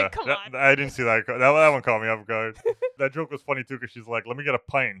 Yeah. Like, come on. I didn't see that. That one caught me off guard. That joke was funny too because she's like, let me get a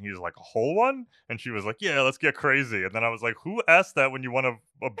pint. And he's like, a whole one? And she was like, yeah, let's get crazy. And then I was like, who asked that when you want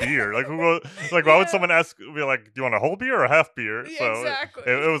a beer? Like, why would someone ask, be like, do you want a whole beer or a half beer? Yeah, So exactly.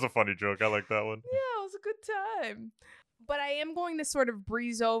 it was a funny joke. I like that one. Yeah, it was a good time. But I am going to sort of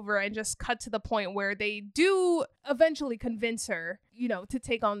breeze over and just cut to the point where they do eventually convince her, to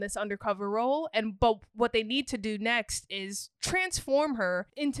take on this undercover role. But what they need to do next is transform her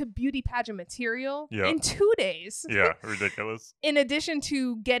into beauty pageant material in 2 days. Yeah, ridiculous. In addition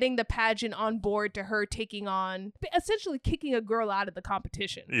to getting the pageant on board to her taking on, essentially kicking a girl out of the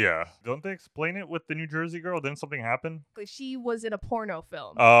competition. Yeah. Don't they explain it with the New Jersey girl? Didn't something happen? She was in a porno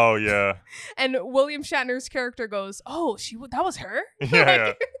film. Oh, yeah. And William Shatner's character goes, oh, that was her?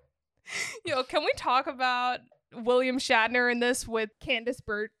 Yeah. Can we talk about William Shatner in this with Candice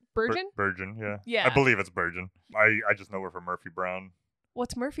Bergen? Bergen, yeah. Yeah. I believe it's Bergen. I just know her from Murphy Brown,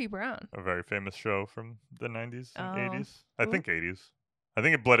 What's Murphy Brown? a very famous show from the 90s and Oh. 80s. I think 80s. I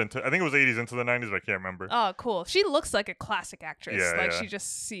think it was 80s into the 90s, but I can't remember. Oh, cool. She looks like a classic actress. Yeah, Like, yeah. she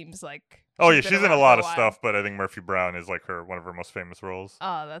just seems like... Oh, yeah, been she's in around a for lot of while. stuff, but I think Murphy Brown is like one of her most famous roles.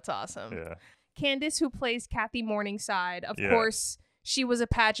 Oh, that's awesome. Yeah. Candice, who plays Kathy Morningside, of Yeah. course, she was a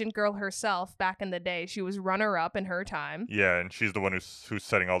pageant girl herself back in the day. She was runner-up in her time. Yeah, and she's the one who's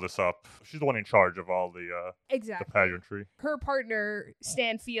setting all this up. She's the one in charge of all the Exactly. pageantry. Her partner,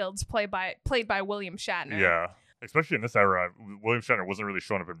 Stan Fields, played by William Shatner. Yeah. Especially in this era, William Shatner wasn't really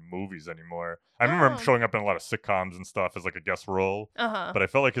showing up in movies anymore. I remember him Oh. showing up in a lot of sitcoms and stuff as like a guest role, Uh-huh. but I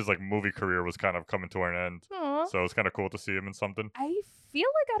felt like his like movie career was kind of coming to an end. Aw. So it's kind of cool to see him in something. I feel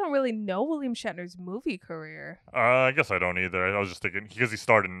like I don't really know William Shatner's movie career. I guess I don't either. I was just thinking because he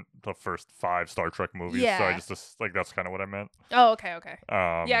starred in the first 5 Star Trek movies, so I Yeah. just like that's kind of what I meant. Oh, okay.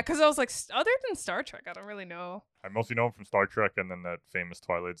 Yeah, Because I was like, other than Star Trek, I don't really know. I mostly know him from Star Trek and then that famous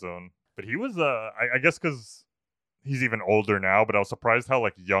Twilight Zone. But he was, I guess, because he's even older now. But I was surprised how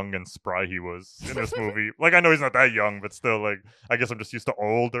like young and spry he was in this movie. Like I know he's not that young, but still, like I guess I'm just used to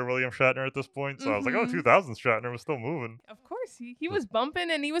older William Shatner at this point. So I was like, oh, Mhm. 2000s Shatner was still moving. Of course, he was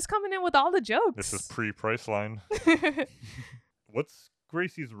bumping and he was coming in with all the jokes. This is pre-Priceline. What's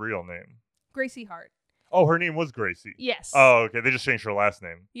Gracie's real name? Gracie Hart. Oh, her name was Gracie. Yes. Oh, okay. They just changed her last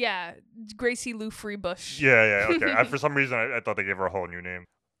name. Yeah, Gracie Lou Freebush. Yeah, okay. For some reason, I thought they gave her a whole new name.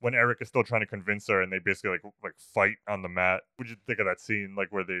 When Eric is still trying to convince her, and they basically like fight on the mat. Would you think of that scene, like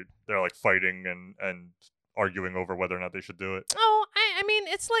where they're like fighting and arguing over whether or not they should do it? Oh, I mean,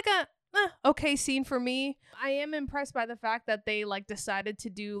 it's like a okay scene for me. I am impressed by the fact that they like decided to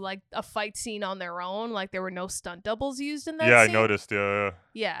do like a fight scene on their own. Like there were no stunt doubles used in that Yeah, scene. I noticed. Yeah.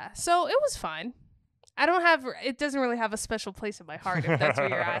 Yeah, so it was fine. It doesn't really have a special place in my heart if that's what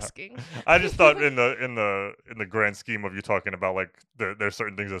you're asking. I just thought in the grand scheme of you talking about like there's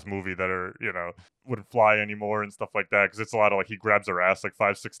certain things in this movie that are wouldn't fly anymore and stuff like that because it's a lot of like he grabs her ass like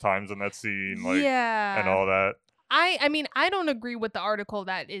 5-6 times in that scene like yeah. and all that. I mean, I don't agree with the article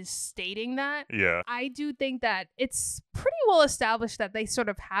that is stating that. Yeah. I do think that it's pretty well established that they sort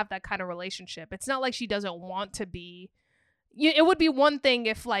of have that kind of relationship. It's not like she doesn't want to be. It would be one thing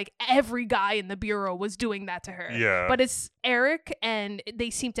if like every guy in the bureau was doing that to her. Yeah. But it's Eric and they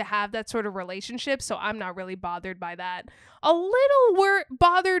seem to have that sort of relationship, so I'm not really bothered by that. A little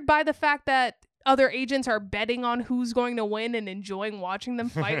bothered by the fact that other agents are betting on who's going to win and enjoying watching them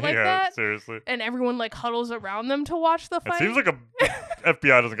fight like yeah, that. seriously. And everyone like huddles around them to watch the fight. It seems like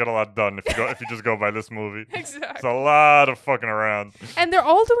FBI doesn't get a lot done if you just go by this movie. It's Exactly. a lot of fucking around. And they're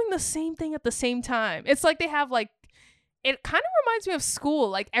all doing the same thing at the same time. It's like they have like it kind of reminds me of school.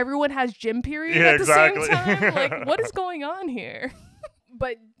 Like everyone has gym period Yeah, at the exactly. same time. Like what is going on here?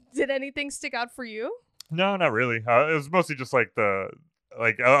 But did anything stick out for you? No, not really. It was mostly just like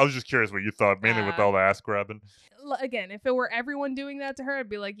I was just curious what you thought, mainly with all the ass grabbing. Again, if it were everyone doing that to her, I'd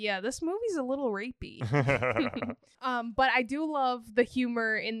be like, yeah, this movie's a little rapey. But I do love the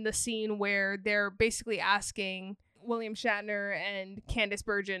humor in the scene where they're basically asking William Shatner and Candice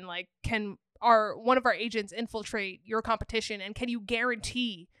Bergen, like, can one of our agents infiltrate your competition, and can you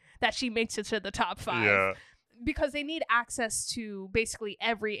guarantee that she makes it to the top 5? Yeah. because they need access to basically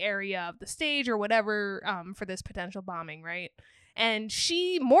every area of the stage or whatever for this potential bombing, right? And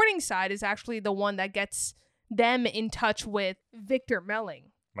Morningside is actually the one that gets them in touch with Victor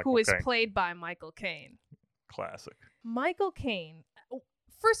Melling, who is played by Michael Caine. Classic. Michael Caine.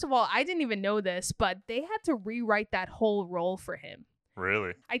 First of all, I didn't even know this, but they had to rewrite that whole role for him.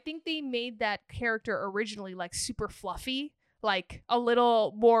 Really? I think they made that character originally like super fluffy, like a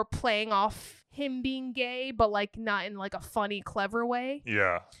little more playing off him being gay, but like not in like a funny, clever way.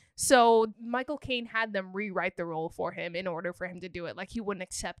 Yeah. So Michael Caine had them rewrite the role for him in order for him to do it. Like he wouldn't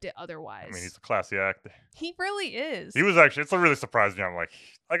accept it otherwise. I mean, he's a classy actor. He really is. He was actually, it's really surprised me. I'm like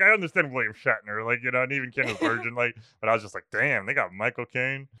I understand William Shatner, like, you know, and even Kendall Virgin, like, but I was just like, damn, they got Michael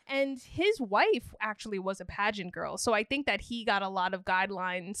Caine. And his wife actually was a pageant girl. So I think that he got a lot of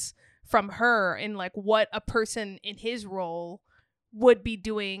guidelines from her in like what a person in his role would be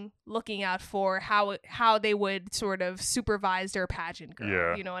doing, looking out for, how they would sort of supervise their pageant girl.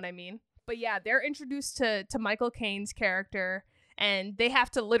 Yeah. You know what I mean? But yeah, they're introduced to Michael Caine's character, and they have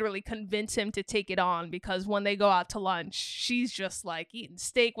to literally convince him to take it on, because when they go out to lunch, she's just like eating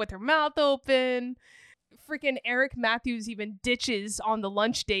steak with her mouth open. Freaking Eric Matthews even ditches on the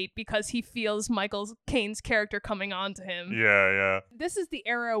lunch date because he feels Michael Caine's character coming on to him. Yeah. This is the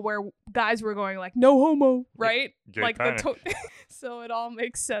era where guys were going like, no homo, right? Gay like panic. So it all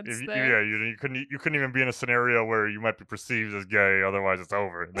makes sense there. Yeah, you couldn't even be in a scenario where you might be perceived as gay, otherwise it's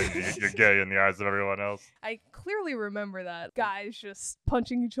over. Then you're gay in the eyes of everyone else. I clearly remember that. Guys just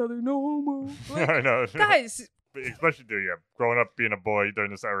punching each other, no homo. Like, I know. guys, especially growing up being a boy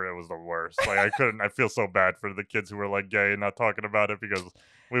during this era was the worst. Like I feel so bad for the kids who were like gay and not talking about it, because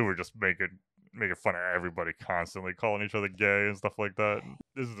we were just making fun of everybody constantly, calling each other gay and stuff like that. And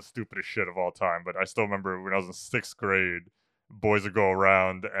this is the stupidest shit of all time, but I still remember when I was in 6th grade, boys would go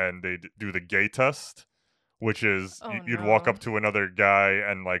around and they'd do the gay test, which is you'd walk up to another guy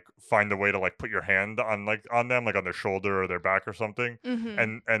and like find a way to like put your hand on them, like on their shoulder or their back or something.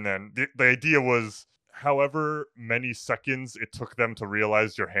 mm-hmm. And then the idea was, however many seconds it took them to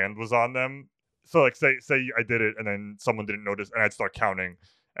realize your hand was on them. So like say I did it and then someone didn't notice, and I'd start counting,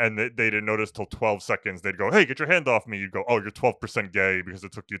 and they didn't notice till 12 seconds. They'd go, hey, get your hand off me. You'd go, oh, you're 12% gay because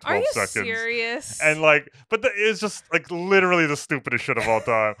it took you 12 seconds. Are you serious? And like, but it's just like literally the stupidest shit of all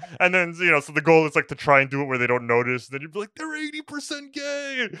time. And then, you know, so the goal is like to try and do it where they don't notice. Then you'd be like, they're 80%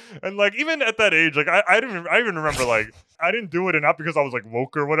 gay. And like, even at that age, like I even remember like, I didn't do it, and not because I was like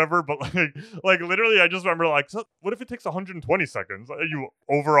woke or whatever, but like literally I just remember like, so what if it takes 120 seconds? Are you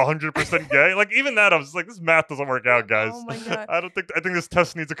over 100% gay? Like even that, I was like, this math doesn't work out, guys. Oh my God. I think this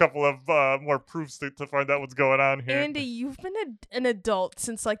test needs a couple of more proofs to find out what's going on here. Andy, you've been an adult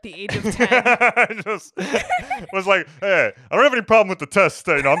since like the age of 10. I just was like, hey, I don't have any problem with the test.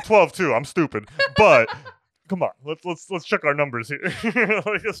 You know, I'm 12 too. I'm stupid, but come on, let's check our numbers here.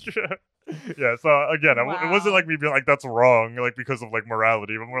 Like, yeah. So again, Wow. it wasn't like me being like that's wrong, like because of like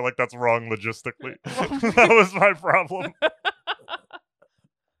morality, but more like that's wrong logistically. That was my problem.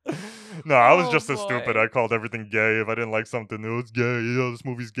 No, I was just as stupid. I called everything gay if I didn't like something. Oh, it's gay. Yeah, this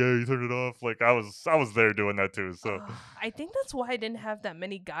movie's gay. Turn it off. Like I was there doing that too. So I think that's why I didn't have that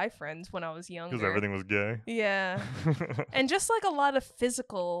many guy friends when I was younger. because everything was gay. Yeah. And just like a lot of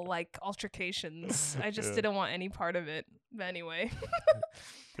physical like altercations. I just didn't want any part of it. But anyway.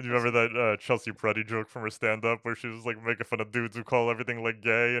 Did you remember that Chelsea Peretti joke from her stand-up where she was like making fun of dudes who call everything like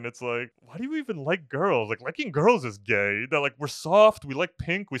gay, and it's like, why do you even like girls? Like liking girls is gay. They're like, we're soft, we like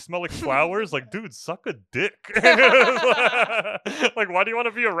pink, we smell like flowers. Like, dude, suck a dick. Like, why do you want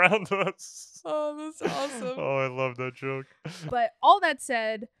to be around us? Oh, that's awesome. Oh, I love that joke. But all that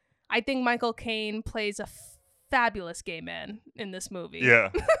said, I think Michael Caine plays a fabulous gay man in this movie. Yeah.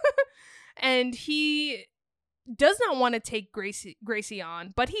 And he does not want to take Gracie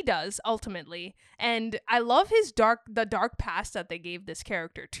on, but he does ultimately. And I love the dark past that they gave this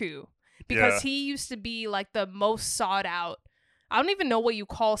character too, because he used to be like the most sought out. I don't even know what you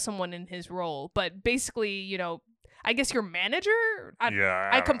call someone in his role, but basically, you know, I guess your manager.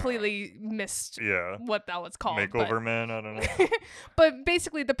 I completely missed what that was called. Makeover man. I don't know. But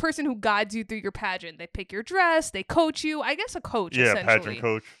basically, the person who guides you through your pageant. They pick your dress. They coach you. I guess a coach. Yeah, essentially. pageant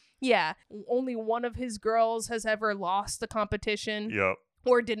coach. Yeah, only one of his girls has ever lost the competition. Yep.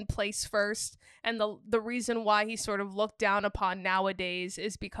 Or didn't place first. And the reason why he's sort of looked down upon nowadays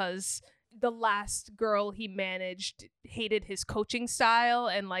is because the last girl he managed hated his coaching style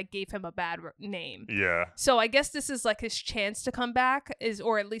and like gave him a bad name. Yeah. So I guess this is like his chance to come back,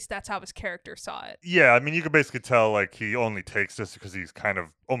 or at least that's how his character saw it. Yeah, I mean, you could basically tell like he only takes this because he's kind of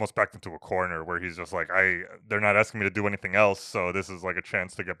almost backed into a corner where he's just like, they're not asking me to do anything else, so this is like a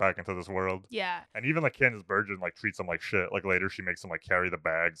chance to get back into this world. Yeah. And even like Candice Bergen like treats him like shit. Like later she makes him like carry the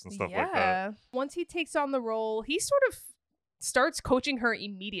bags and stuff like that. Once he takes on the role, he sort of starts coaching her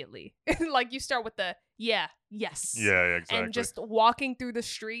immediately. Like you start with the yes. Yeah, exactly. And just walking through the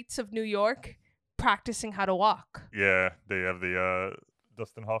streets of New York, practicing how to walk. Yeah, they have the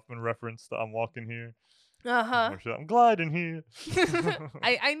Dustin Hoffman reference to I'm walking here. Uh-huh. I'm gliding here.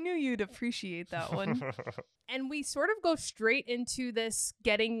 I knew you'd appreciate that one. And we sort of go straight into this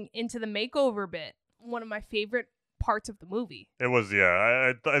getting into the makeover bit. One of my favorite parts of the movie. It was,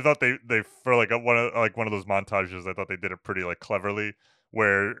 yeah. I thought they for like one of those montages, I thought they did it pretty like cleverly,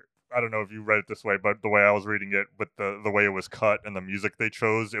 where I don't know if you read it this way, but the way I was reading it with the way it was cut and the music they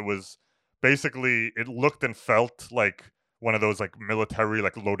chose, it was basically, it looked and felt like one of those like military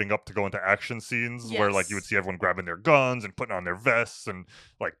like loading up to go into action scenes where like you would see everyone grabbing their guns and putting on their vests and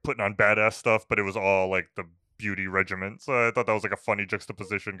like putting on badass stuff, but it was all like the beauty regiment. So I thought that was like a funny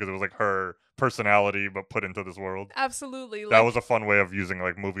juxtaposition because it was like her personality but put into this world. Absolutely. That was a fun way of using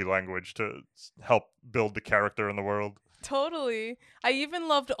like movie language to help build the character in the world. Totally. I even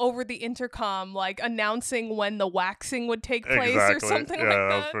loved over the intercom like announcing when the waxing would take place or something like that. Yeah,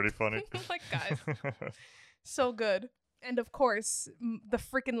 that was pretty funny. Like, guys, so good. And of course, the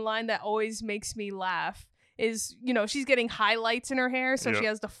freaking line that always makes me laugh is, you know, she's getting highlights in her hair, so she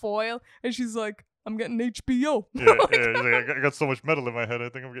has the foil, and she's like, I'm getting HBO. Like, I got so much metal in my head, I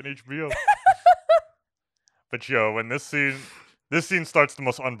think I'm getting HBO. But yo, when this scene starts the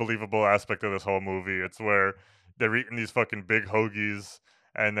most unbelievable aspect of this whole movie. It's where they're eating these fucking big hoagies,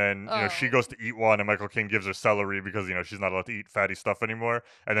 and then you know she goes to eat one, and Michael Caine gives her celery because you know she's not allowed to eat fatty stuff anymore.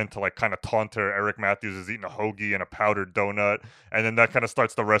 And then to like kind of taunt her, Eric Matthews is eating a hoagie and a powdered donut, and then that kind of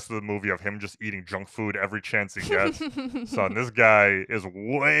starts the rest of the movie of him just eating junk food every chance he gets. Son, this guy is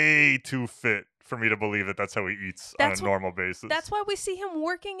way too fit for me to believe that that's how he eats on a normal basis. That's why we see him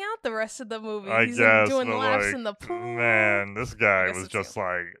working out the rest of the movie. I He's guess, like, doing laps like, in the pool. Man, this guy was just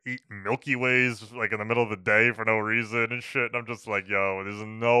like eating Milky Ways like in the middle of the day for no reason and shit. And I'm just like, yo, there's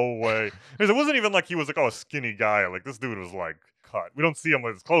no way. Because it wasn't even like he was like, a skinny guy. Like this dude was like cut. We don't see him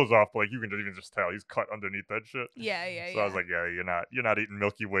with his clothes off, but like you can even just tell he's cut underneath that shit. Yeah. So I was like, yeah, you're not eating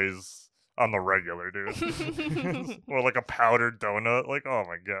Milky Ways on the regular, dude. Or like a powdered donut. Like, oh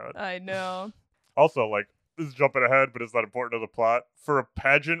my god. I know. Also, like, this is jumping ahead, but it's not important to the plot. For a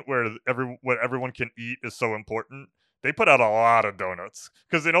pageant where what everyone can eat is so important, they put out a lot of donuts.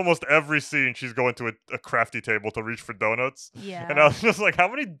 Because in almost every scene, she's going to a crafty table to reach for donuts. Yeah. And I was just like, how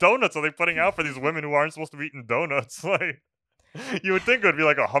many donuts are they putting out for these women who aren't supposed to be eating donuts? Like, you would think it would be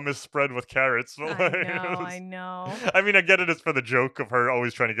like a hummus spread with carrots. But like, I know. I mean, I get it. It's for the joke of her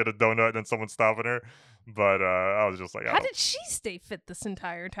always trying to get a donut and then someone stopping her. But I was just like, how did she stay fit this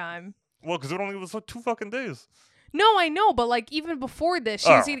entire time? Well, because it only was like 2 fucking days. No, I know, but like even before this, she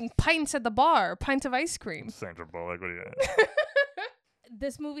was eating pints at the bar, pints of ice cream. Sandra Bullock, what do you?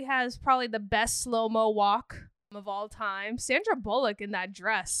 This movie has probably the best slow-mo walk of all time. Sandra Bullock in that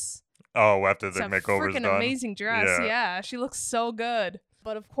dress. Oh, after the makeover's makeover's done. Freaking amazing dress. Yeah, she looks so good.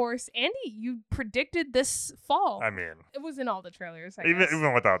 But of course, Andy, you predicted this fall. I mean, it was in all the trailers.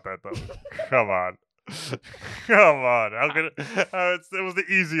 Even without that, though. Come on. Come on. How could it was the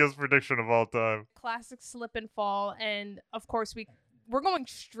easiest prediction of all time. Classic slip and fall. And of course, we're going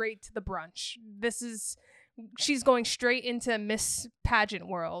straight to the brunch. She's going straight into Miss Pageant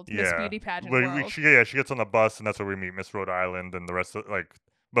world, Miss Beauty Pageant world. She gets on the bus, and that's where we meet Miss Rhode Island and the rest of, like,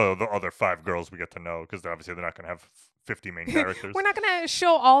 well, the other 5 girls we get to know, because obviously they're not going to have 50 main characters. We're not going to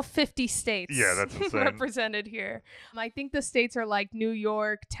show all 50 states that's insane. represented here. I think the states are like New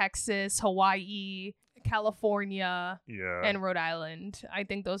York, Texas, Hawaii, California, and Rhode Island. I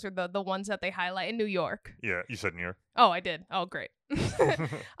think those are the ones that they highlight in New York. Yeah, you said New York. Oh, I did. Oh, great.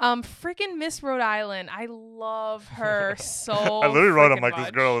 Freaking Miss Rhode Island. I love her so I literally wrote him like, much.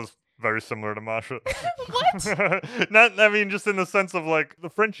 This girl is very similar to Masha. What? Not, I mean, just in the sense of like the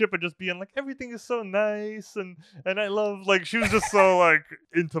friendship and just being like everything is so nice and I love, like, she was just so like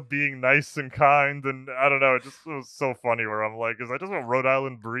into being nice and kind, and I don't know, it was so funny where I'm like, is that just what Rhode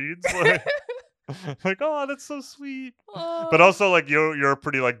Island breeds? Like, Like, oh, that's so sweet. Oh. But also, like, you're a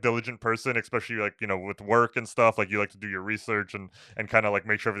pretty like diligent person, especially like with work and stuff. Like, you like to do your research and kind of like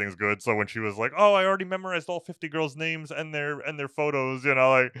make sure everything's good. So when she was like, oh, I already memorized all 50 girls' names and their photos,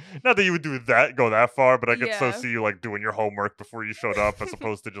 like, not that you would go that far, but I could so Yeah. see you like doing your homework before you showed up, as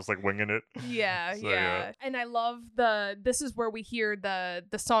opposed to just like winging it. Yeah, So, yeah. And I love this is where we hear the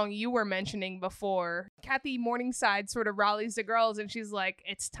song you were mentioning before. Kathy Morningside sort of rallies the girls and she's like,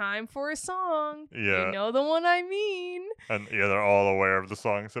 it's time for a song. Yeah. You know the one I mean. And yeah, they're all aware of the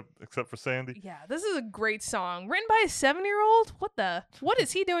song except for Sandy. Yeah, this is a great song. Written by a 7-year-old? What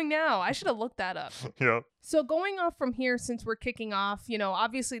is he doing now? I should have looked that up. Yeah. So going off from here, since we're kicking off,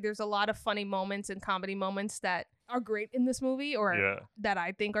 obviously there's a lot of funny moments and comedy moments that are great in this movie, or Yeah. that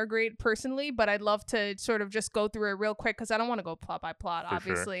I think are great personally, but I'd love to sort of just go through it real quick because I don't want to go plot by plot, For sure.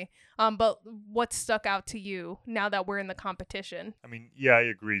 obviously. But what stuck out to you now that we're in the competition? I mean, yeah, I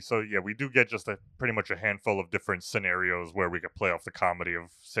agree. So yeah, we do get just pretty much a handful of different scenarios where we could play off the comedy of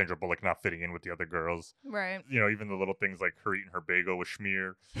Sandra Bullock not fitting in with the other girls. Right. Even the little things like her eating her bagel with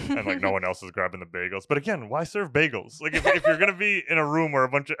schmear and like no one else is grabbing the bagels. But again, why serve bagels? Like if you're gonna be in a room where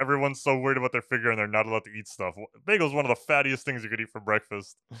everyone's so worried about their figure and they're not allowed to eat stuff, bagels one of the fattiest things you could eat for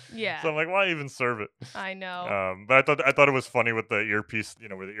breakfast. Yeah. So I'm like, why even serve it? I know. But I thought it was funny with the earpiece,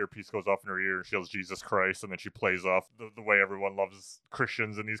 where the earpiece goes off in her ear and she yells Jesus Christ, and then she plays off the way everyone loves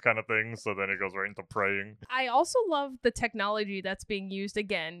Christians and these kind of things. So then it goes right into praying. I also love the technology that's being used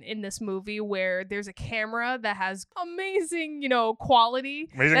again in this movie, where there's a camera that has amazing, quality.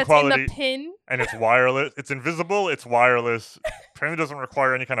 Amazing that's quality. in the pin. And it's wireless. It's invisible. It's wireless. Apparently doesn't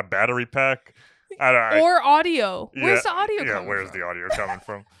require any kind of battery pack. Or audio. Yeah, Where's the audio coming where's from? the audio coming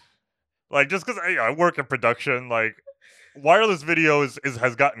from? Like, just because I work in production, like, wireless video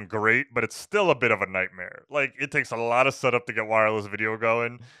has gotten great, but it's still a bit of a nightmare. Like, it takes a lot of setup to get wireless video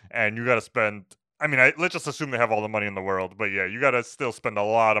going, and you got to spend. I mean, let's just assume they have all the money in the world, but yeah, you got to still spend a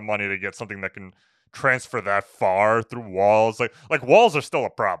lot of money to get something that can transfer that far through walls. Like walls are still a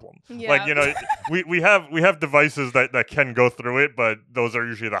problem. Yeah. Like, we have devices that can go through it, but those are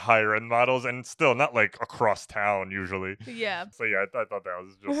usually the higher end models, and still not like across town usually. Yeah. So yeah, I thought that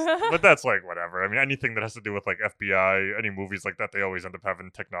was just, but that's like whatever. I mean, anything that has to do with like FBI, any movies like that, they always end up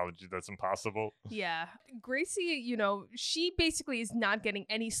having technology that's impossible. Yeah. Gracie, she basically is not getting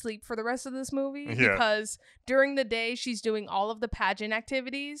any sleep for the rest of this movie Yeah. because during the day she's doing all of the pageant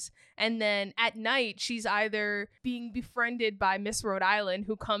activities, and then at night she's either being befriended by Miss Rhode Island,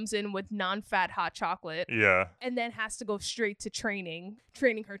 who comes in with non-fat hot chocolate, Yeah. and then has to go straight to training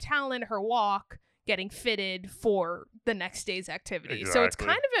her talent, her walk, getting fitted for the next day's activity. So it's Exactly.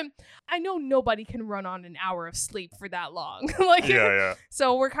 kind of I know nobody can run on an hour of sleep for that long. Like, Yeah.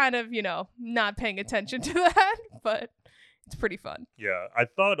 so we're kind of, not paying attention to that, but it's pretty fun. Yeah. I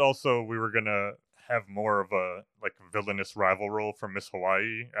thought also we were gonna have more of a like villainous rival role from Miss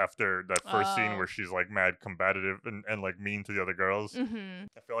Hawaii after that first scene Oh. where she's like mad combative and like mean to the other girls. Mm-hmm.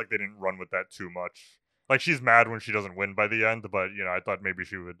 I feel like they didn't run with that too much. Like, she's mad when she doesn't win by the end, but I thought maybe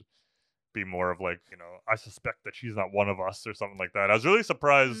she would be more of like, I suspect that she's not one of us or something like that. I was really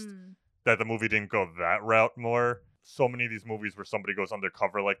surprised that the movie didn't go that route more. So many of these movies where somebody goes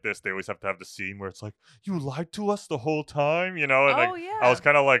undercover like this, they always have to have the scene where it's like, you lied to us the whole time, and Oh, like, yeah. I was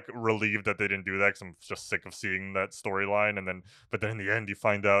kind of like relieved that they didn't do that because I'm just sick of seeing that storyline. But then in the end, you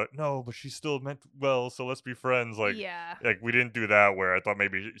find out, no, but she still meant well, so let's be friends. Like, Yeah. like we didn't do that, where I thought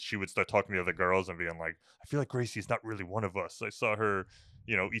maybe she would start talking to the other girls and being like, I feel like Gracie's not really one of us. I saw her,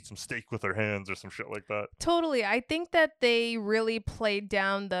 eat some steak with her hands or some shit like that. Totally. I think that they really played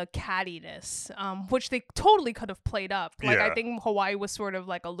down the cattiness, which they totally could have played up. Like, I Yeah. think Hawaii was sort of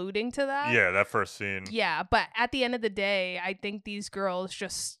like alluding to that. Yeah, that first scene. Yeah, but at the end of the day, I think these girls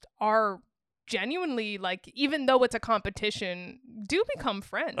just are genuinely, like, even though it's a competition, do become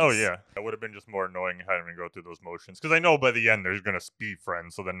friends. Oh yeah, that would have been just more annoying having to go through those motions, because I know by the end they're gonna be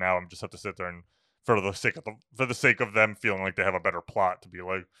friends. So then now I'm just have to sit there and for the sake of them feeling like they have a better plot to be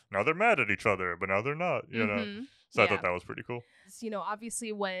like, now they're mad at each other, but now they're not. Mhm. So I Yeah. thought that was pretty cool.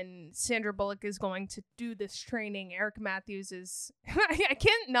 Obviously when Sandra Bullock is going to do this training, Eric Matthews is I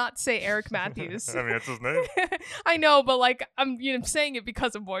can't not say Eric Matthews. I mean, that's his name. I know, but like I'm saying it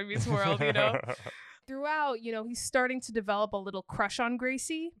because of Boy Meets World, Throughout, he's starting to develop a little crush on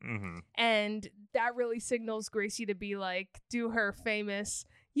Gracie, Mm-hmm. and that really signals Gracie to be like, do her famous,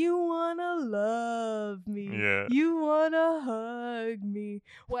 You wanna love me. Yeah. You wanna hug me.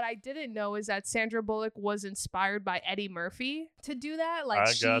 What I didn't know is that Sandra Bullock was inspired by Eddie Murphy to do that. Like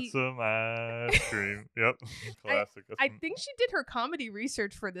I got some ice cream. Yep. Classic. I think she did her comedy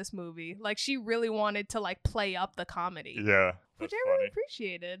research for this movie. Like she really wanted to like play up the comedy. Yeah. Which That's I funny. really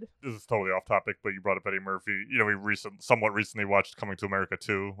appreciated. This is totally off topic, but you brought up Eddie Murphy. You know, we somewhat recently watched Coming to America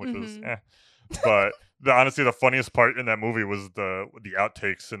 2, which was Mhm. But honestly, the funniest part in that movie was the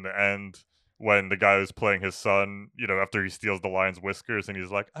outtakes in the end when the guy who's playing his son, you know, after he steals the lion's whiskers and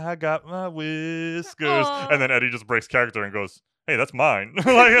he's like, "I got my whiskers," Aw. and then Eddie just breaks character and goes, "Hey, that's mine."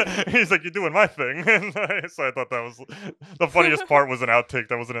 Like he's like, "You're doing my thing," and so I thought that was the funniest part. Was an outtake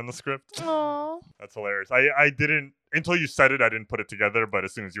that wasn't in the script. Aw. That's hilarious. I didn't until you said it. I didn't put it together, but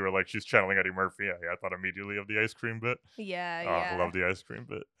as soon as you were like, "She's channeling Eddie Murphy," I thought immediately of the ice cream bit. Yeah, Oh, yeah. I love the ice cream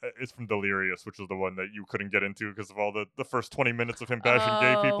bit. It's from Delirious, which was the one that you couldn't get into because of all the first 20 minutes of him bashing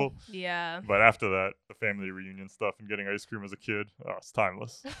gay people. Yeah. But after that, the family reunion stuff and getting ice cream as a kid, oh, it's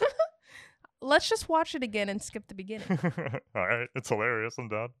timeless. Let's just watch it again and skip the beginning. All right, it's hilarious. I'm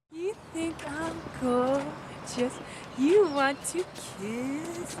down. You think I'm gorgeous. You want to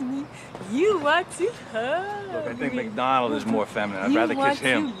kiss me. You want to hug Look, I think me. McDonald is more feminine. I'd You rather want kiss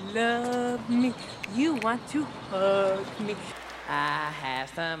him. to love me. You want to hug me. I have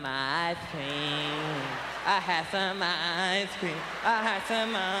some ice cream. I have some ice cream. I have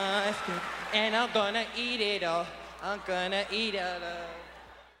some ice cream. And I'm gonna eat it all. I'm gonna eat it all.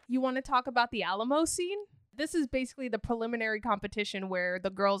 You want to talk about the Alamo scene? This is basically the preliminary competition where the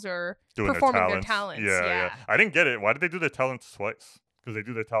girls are Doing performing their their talents. Yeah. I didn't get it. Why did they do their talents twice? Because they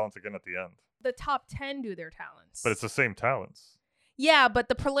do their talents again at the end. The top 10 do their talents. But it's the same talents. Yeah, but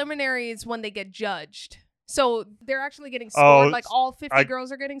the preliminary is when they get judged. So they're actually getting scored. Like all 50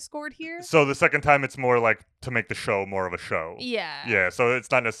 girls are getting scored here. So the second time, it's more like to make the show more of a show. Yeah. Yeah, so it's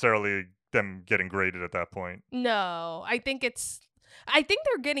not necessarily them getting graded at that point. No, I think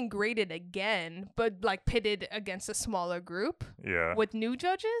they're getting graded again, but like pitted against a smaller group Yeah. with new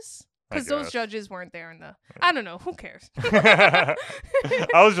judges. I Because those guess. judges weren't there in the. I don't know. Who cares? I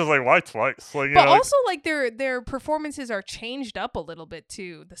was just like, why twice? Like, you But know, also, like their performances are changed up a little bit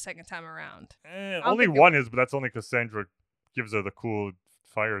too the second time around. don't only think it- one is, but that's only because Sandra gives her the cool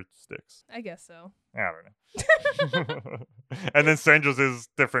fire sticks. I guess so. I don't know. And then Sandra's is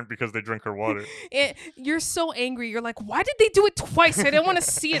different because they drink her water. You're so angry. You're like, why did they do it twice? I didn't want to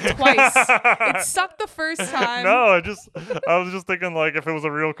see it twice. It sucked the first time. No, I was just thinking like if it was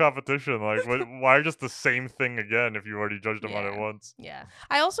a real competition, like why just the same thing again if you already judged them on it Yeah. once? Yeah.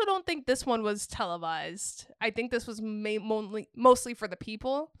 I also don't think this one was televised. I think this was mostly for the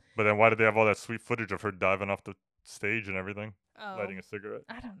people. But then why did they have all that sweet footage of her diving off the stage and everything, Oh, lighting a cigarette?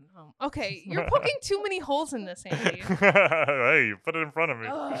 I don't know. Okay, you're poking too many holes in this, Andy. Hey, you put it in front of me.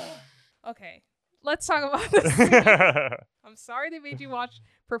 Ugh. Okay, let's talk about this. I'm sorry they made you watch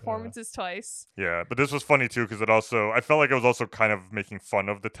performances twice. Yeah, but this was funny too because I felt like it was also kind of making fun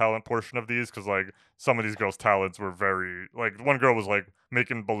of the talent portion of these because like some of these girls' talents were very like one girl was like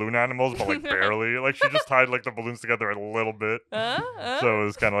making balloon animals but like barely like she just tied like the balloons together a little bit, so it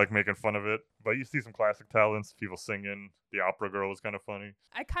was kind of like making fun of it. But you see some classic talents, people singing. The opera girl was kind of funny.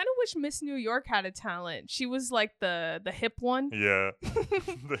 I kind of wish Miss New York had a talent. She was like the hip one. Yeah,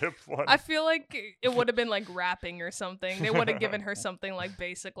 the hip one. I feel like it would have been like rapping or something. They would have given her something like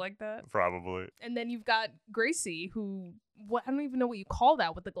basic like that. Probably. And then you've got Gracie, who I don't even know what you call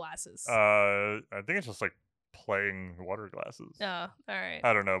that with the glasses. I think it's just like playing water glasses. Oh, all right.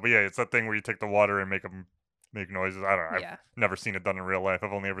 I don't know, but yeah, it's that thing where you take the water and make them make noises. I don't know. Yeah. I've never seen it done in real life.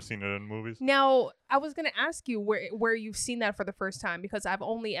 I've only ever seen it in movies. Now, I was gonna ask you where you've seen that for the first time because I've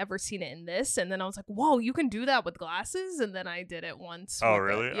only ever seen it in this, and then I was like, "Whoa, you can do that with glasses!" And then I did it once. Oh, with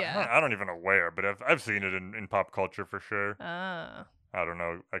really? Yeah. I don't even know where, but I've seen it in pop culture for sure. Ah. I don't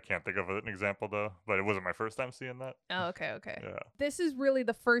know. I can't think of an example though, but it wasn't my first time seeing that. Oh, okay. Yeah. This is really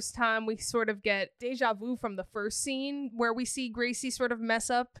the first time we sort of get deja vu from the first scene where we see Gracie sort of mess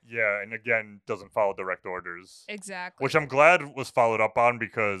up. Yeah, and again, doesn't follow direct orders. Exactly. Which I'm glad was followed up on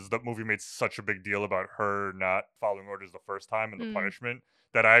because the movie made such a big deal about her not following orders the first time and the punishment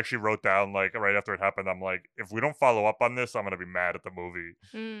that I actually wrote down, like, right after it happened, I'm like, if we don't follow up on this, I'm going to be mad at the movie.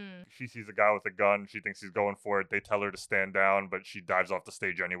 She sees a guy with a gun. She thinks he's going for it. They tell her to stand down, but she dives off the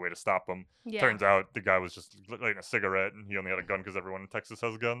stage anyway to stop him. Yeah. Turns out the guy was just lighting a cigarette, and he only had a gun because everyone in Texas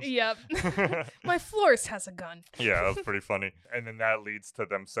has guns. Yep. My florist has a gun. Yeah, that was pretty funny. And then that leads to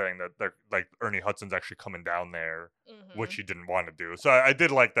them saying that they're like Ernie Hudson's actually coming down there, which he didn't want to do. So I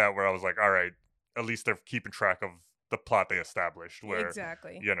did like that where I was like, all right, at least they're keeping track of the plot they established, where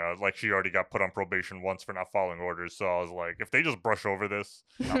Exactly. you know, like she already got put on probation once for not following orders. So I was like, if they just brush over this,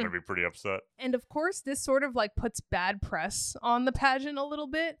 I'm gonna be pretty upset. And of course, this sort of like puts bad press on the pageant a little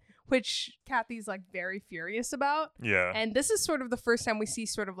bit, which Kathy's like very furious about. Yeah. And this is sort of the first time we see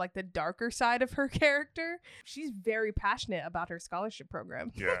sort of like the darker side of her character. She's very passionate about her scholarship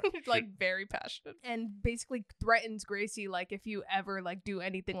program. Yeah. Like very passionate. And basically threatens Gracie, like, if you ever like do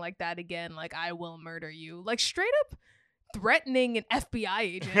anything like that again, like I will murder you. Like straight up threatening an FBI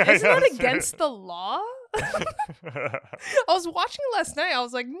agent. Isn't that against the law? I was watching it last night. I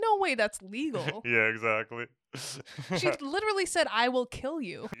was like, no way, that's legal. Yeah, exactly. She literally said, I will kill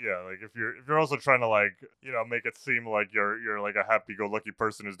you. Yeah, like if you're also trying to like, you know, make it seem like you're like a happy-go-lucky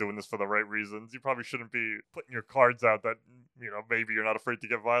person who's doing this for the right reasons, you probably shouldn't be putting your cards out that, you know, maybe you're not afraid to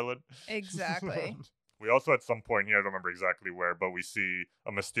get violent. Exactly. We also at some point here, I don't remember exactly where, but we see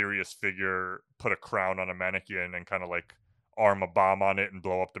a mysterious figure put a crown on a mannequin and kind of like arm a bomb on it and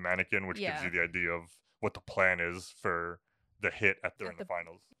blow up the mannequin, which gives Yeah. you the idea of what the plan is for the hit during the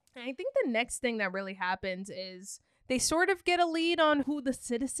finals. And I think the next thing that really happens is they sort of get a lead on who the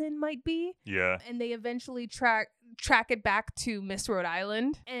citizen might be. Yeah. And they eventually track it back to Miss Rhode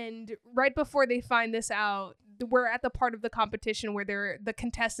Island. And right before they find this out, we're at the part of the competition where the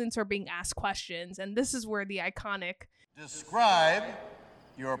contestants are being asked questions. And this is where the iconic Describe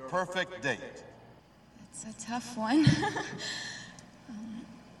your perfect date. It's a tough one.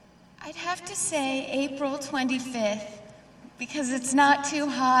 I'd have to say April 25th, because it's not too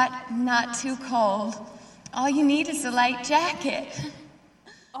hot, not too cold. All you need is a light jacket.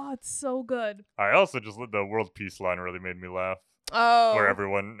 Oh, it's so good. I also just the world peace line really made me laugh. Oh. Where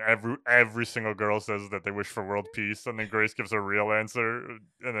every single girl says that they wish for world peace, and then Grace gives a real answer,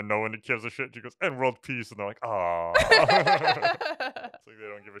 and then no one gives a shit. She goes, and world peace, and they're like, "Aw." It's like they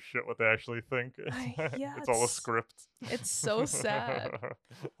don't give a shit what they actually think. Yeah, it's all a script. It's so sad.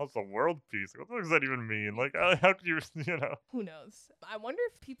 Also, world peace. What does that even mean? Like, how could you, you know? Who knows? I wonder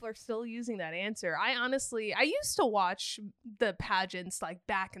if people are still using that answer. I used to watch the pageants like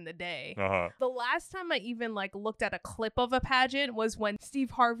back in the day. Uh-huh. The last time I even like looked at a clip of a pageant was when Steve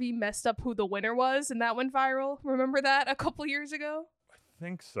Harvey messed up who the winner was, and that went viral. Remember that a couple years ago? I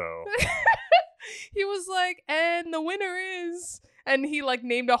think so. He was like, and the winner is, and he like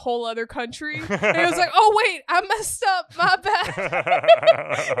named a whole other country. And he was like, oh wait, I messed up, my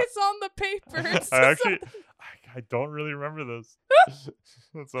bad. It's on the paper. I don't really remember this.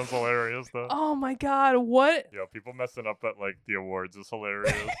 That sounds hilarious though. Oh my god, what? Yeah, people messing up at like the awards is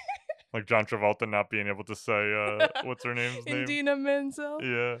hilarious. Like John Travolta not being able to say what's her name's name? Idina Menzel.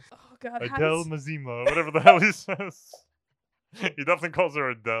 Yeah. Oh god. Adele Mazima, whatever the hell he says. He definitely calls her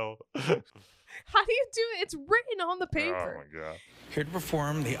Adele. How do you do it? It's written on the paper. Oh my god. Here to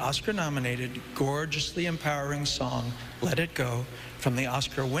perform the Oscar-nominated, gorgeously empowering song "Let It Go" from the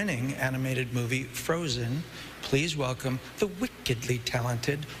Oscar-winning animated movie Frozen, please welcome the wickedly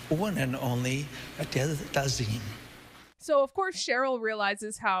talented one and only Adele Dazeem. So, of course, Cheryl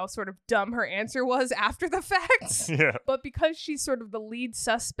realizes how sort of dumb her answer was after the fact. Yeah. But because she's sort of the lead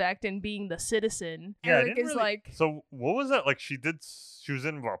suspect in being the citizen, Yeah, Eric is like... So, what was that? Like, she was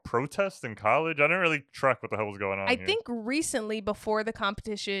in a protest in college? I didn't really track what the hell was going on I here. think recently, before the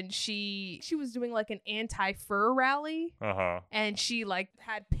competition, she was doing, like, an anti-fur rally. Uh-huh. And she, like,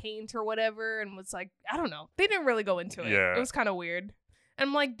 had paint or whatever and was like... I don't know. They didn't really go into it. Yeah. It was kind of weird. And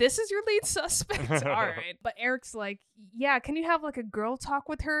I'm like, this is your lead suspect? All right. But Eric's like, yeah, can you have like a girl talk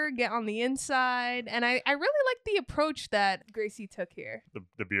with her, get on the inside? And I really like the approach that Gracie took here.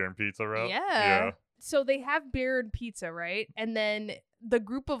 The beer and pizza route? Yeah. So they have beer and pizza, right? And then the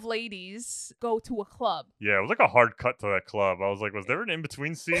group of ladies go to a club. Yeah, it was like a hard cut to that club. I was like, was there an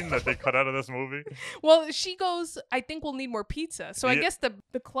in-between scene that they cut out of this movie? Well, she goes, I think we'll need more pizza. So I Yeah. guess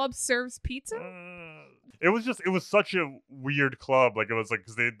the club serves pizza? It was such a weird club. Like, it was like,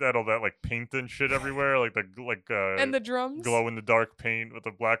 because they had all that, like, paint and shit everywhere. Like, And the drums? glow-in-the-dark paint with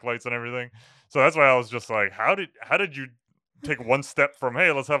the black lights and everything. So that's why I was just like, how did you take one step from,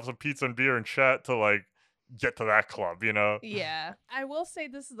 hey, let's have some pizza and beer and chat, to, like, get to that club, you know? Yeah. I will say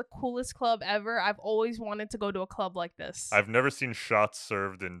this is the coolest club ever. I've always wanted to go to a club like this. I've never seen shots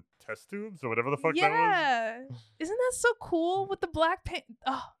served in test tubes or whatever the fuck that Yeah. Isn't that so cool with the black paint?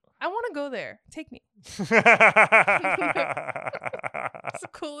 Oh, I want to go there. Take me. was. It's the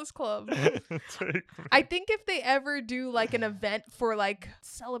coolest club. Take me. I think if they ever do like an event for like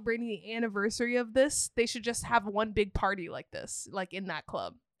celebrating the anniversary of this, they should just have one big party like this, like in that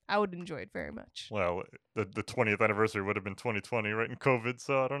club. I would enjoy it very much. Well, the 20th anniversary would have been 2020, right? In COVID,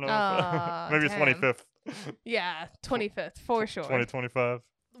 so I don't know. Maybe it's Damn. 25th. Yeah, 25th for sure. 2025.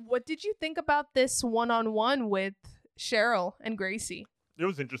 What did you think about this one-on-one with Cheryl and Gracie. It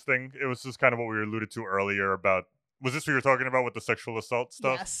was interesting. It was just kind of what we alluded to earlier about. Was this what you were talking about with the sexual assault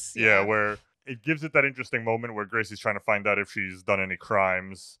stuff? Yes. Yeah, where it gives it that interesting moment where Gracie's trying to find out if she's done any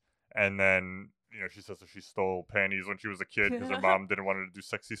crimes, and then she says that she stole panties when she was a kid because her mom didn't want her to do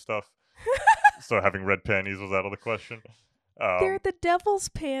sexy stuff. So having red panties was out of the question. They're the devil's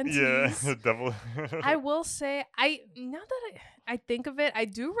panties. Yeah, the devil. I will say, now that I think of it, I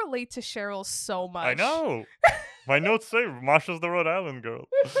do relate to Cheryl so much. I know. My notes say Masha's the Rhode Island girl.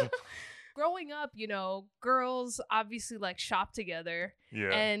 Growing up, girls obviously like shop together. Yeah.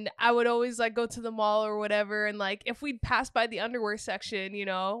 And I would always like go to the mall or whatever. And like if we'd pass by the underwear section,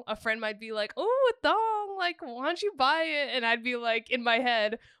 a friend might be like, "Oh, a thong. Like, why don't you buy it?" And I'd be like, in my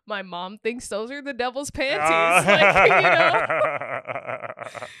head, my mom thinks those are the devil's panties.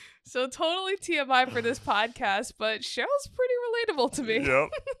 So totally TMI for this podcast, but Cheryl's pretty relatable to me. Yep.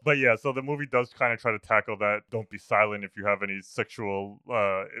 But yeah, so the movie does kind of try to tackle that. Don't be silent if you have any sexual,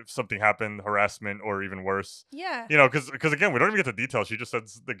 if something happened, harassment, or even worse. Yeah. Because again, we don't even get the details. She just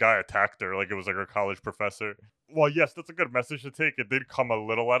says the guy attacked her like it was like her college professor. Well, yes, that's a good message to take. It did come a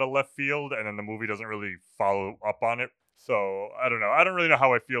little out of left field, and then the movie doesn't really follow up on it. So, I don't know. I don't really know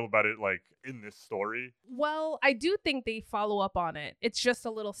how I feel about it, like, in this story. Well, I do think they follow up on it. It's just a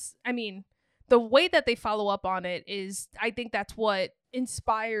little... the way that they follow up on it is... I think that's what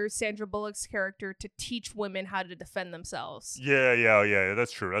inspires Sandra Bullock's character to teach women how to defend themselves. Yeah.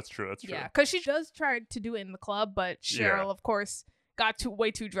 That's true. Yeah, because she does try to do it in the club, but Cheryl, of course, got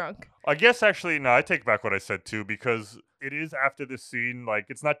way too drunk. I guess, actually, no, I take back what I said, too, because it is after this scene, like,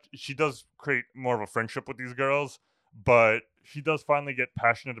 it's not... She does create more of a friendship with these girls, but she does finally get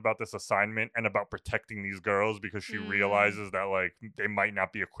passionate about this assignment and about protecting these girls because she realizes that, like, they might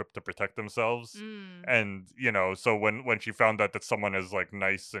not be equipped to protect themselves. And, so when she found out that someone as, like,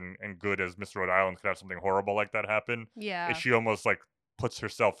 nice and good as Miss Rhode Island could have something horrible like that happen, she almost, like, puts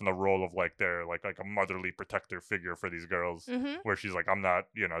herself in the role of, like, their, like a motherly protector figure for these girls, where she's like, I'm not,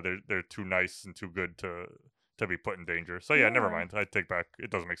 they're too nice and too good to be put in danger. So yeah, never mind. I take back.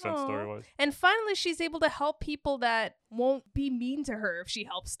 It doesn't make sense story-wise. And finally, she's able to help people that won't be mean to her if she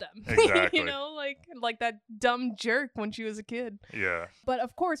helps them. Exactly. like that dumb jerk when she was a kid. Yeah. But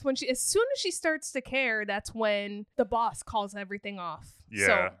of course, as soon as she starts to care, that's when the boss calls everything off. Yeah.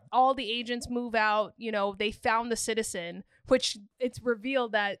 So all the agents move out. They found the citizen, which it's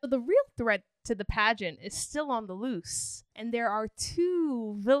revealed that the real threat to the pageant is still on the loose. And there are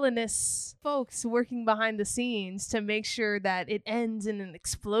two villainous folks working behind the scenes to make sure that it ends in an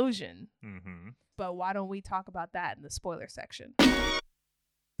explosion. Mm-hmm. But why don't we talk about that in the spoiler section?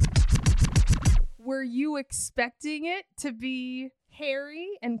 Were you expecting it to be Harry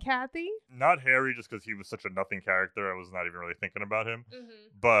and Kathy? Not Harry, just because he was such a nothing character. I was not even really thinking about him. Mm-hmm.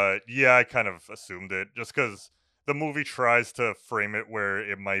 But yeah, I kind of assumed it, just because the movie tries to frame it where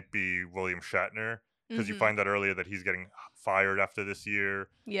it might be William Shatner, because you find out earlier that he's getting fired after this year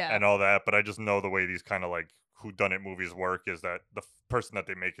and all that. But I just know the way these kind of like whodunit movies work is that the person that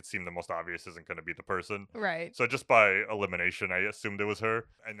they make it seem the most obvious isn't going to be the person. Right. So just by elimination, I assumed it was her.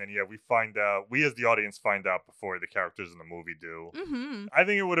 And then, we as the audience find out before the characters in the movie do. Mm-hmm. I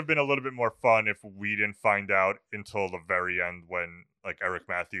think it would have been a little bit more fun if we didn't find out until the very end when, like, Eric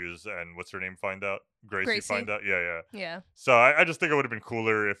Matthews and what's her name find out? Gracie find out? Yeah. So I just think it would have been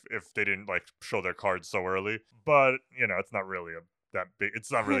cooler if they didn't, like, show their cards so early. But, it's not really that big. It's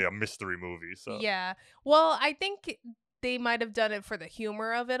not really a mystery movie. So yeah. Well, I think they might have done it for the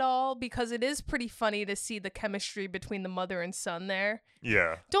humor of it all, because it is pretty funny to see the chemistry between the mother and son there.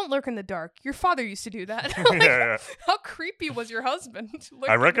 Yeah. Don't lurk in the dark. Your father used to do that. Yeah. How creepy was your husband?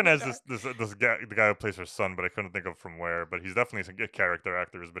 I recognize this guy, the guy who plays her son, but I couldn't think of from where. But he's definitely a good character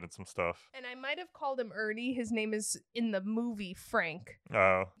actor who's been in some stuff. And I might have called him Ernie. His name is in the movie Frank.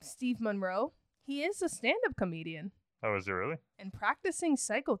 Oh. Steve Monroe. He is a stand-up comedian. Oh, is he really? And practicing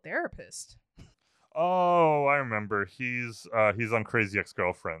psychotherapist. Oh, I remember. He's on Crazy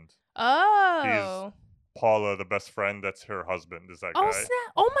Ex-Girlfriend. Oh. He's Paula, the best friend. That's her husband. Is that guy? Oh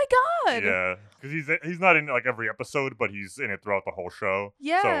snap! Oh my god! Yeah, because he's not in like every episode, but he's in it throughout the whole show.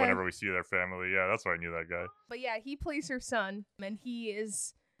 Yeah. So whenever we see their family, that's why I knew that guy. But yeah, he plays her son, and he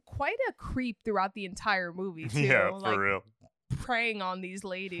is quite a creep throughout the entire movie too. Yeah, for real. Preying on these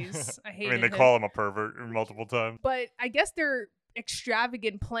ladies. I hate it. I mean, they call him a pervert multiple times. But I guess their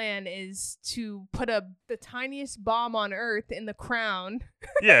extravagant plan is to put the tiniest bomb on Earth in the crown.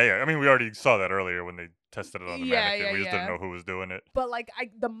 Yeah. I mean, we already saw that earlier when they tested it on the mannequin. We just yeah. didn't know who was doing it. But like,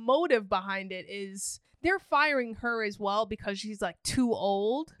 the motive behind it is they're firing her as well because she's like too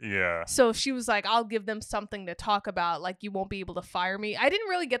old. Yeah. So she was like, I'll give them something to talk about. Like, you won't be able to fire me. I didn't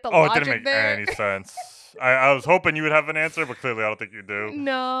really get the Oh, it logic didn't make there. any sense. I was hoping you would have an answer, but clearly I don't think you do.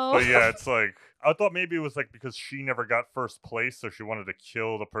 No. But yeah, it's like, I thought maybe it was like because she never got first place, so she wanted to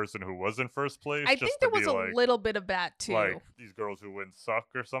kill the person who was in first place. I just think to there was be a like, little bit of that too. like, these girls who win suck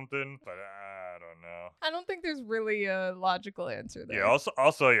or something, but I don't know. I don't think there's really a logical answer there. Yeah,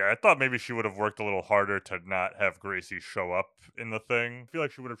 also, yeah, I thought maybe she would have worked a little harder to not have Gracie show up in the thing. I feel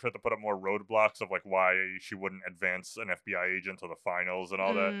like she would have tried to put up more roadblocks of like why she wouldn't advance an FBI agent to the finals and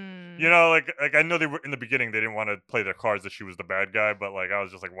all that. You know, like I know they were in the beginning they didn't want to play their cards that she was the bad guy, but like I was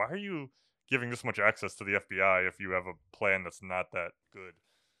just like, why are you giving this much access to the FBI if you have a plan that's not that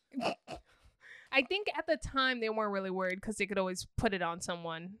good? I think at the time they weren't really worried because they could always put it on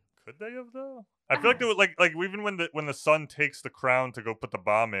someone. Could they have though? I feel like they would like even when the son takes the crown to go put the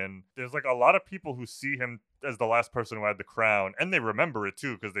bomb in, there's like a lot of people who see him as the last person who had the crown, and they remember it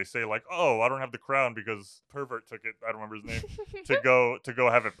too because they say like, "Oh, I don't have the crown because pervert took it." I don't remember his name to go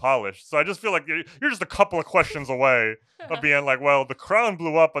have it polished. So I just feel like you're just a couple of questions away of being like, "Well, the crown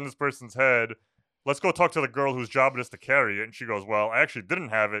blew up on this person's head. Let's go talk to the girl whose job it is to carry it." And she goes, "Well, I actually didn't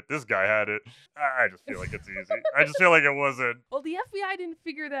have it. This guy had it." I just feel like it's easy. I just feel like it wasn't. Well, the FBI didn't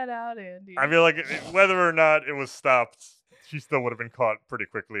figure that out, Andy. I feel like whether or not it was stopped, she still would have been caught pretty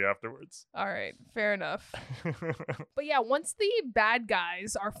quickly afterwards. All right, fair enough. But yeah, once the bad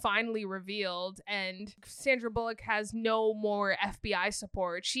guys are finally revealed and Sandra Bullock has no more FBI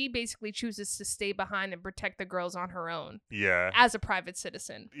support, she basically chooses to stay behind and protect the girls on her own. Yeah. As a private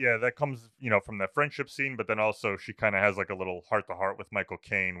citizen. Yeah, that comes, from that friendship scene, but then also she kind of has like a little heart-to-heart with Michael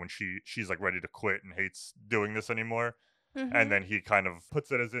Caine when she's like ready to quit and hates doing this anymore. Mm-hmm. And then he kind of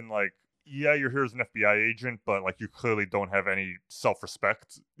puts it as in like, yeah, you're here as an FBI agent, but like you clearly don't have any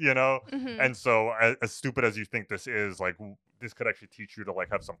self-respect, Mm-hmm. And so as stupid as you think this is, like this could actually teach you to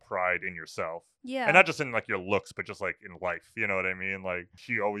like have some pride in yourself. Yeah. And not just in like your looks, but just like in life, you know what I mean? Like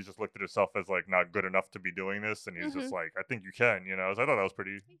she always just looked at herself as like not good enough to be doing this, and he's just like, I think you can, So I thought that was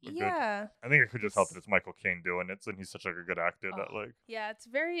pretty good. Yeah. I think it could just help that it's Michael Caine doing it, and he's such like a good actor that like. Yeah, it's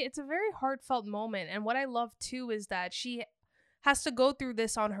a very heartfelt moment, and what I love too is that she has to go through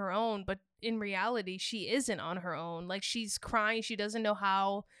this on her own, but in reality, she isn't on her own. Like, she's crying. She doesn't know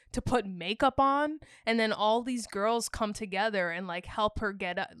how to put makeup on. And then all these girls come together and, like, help her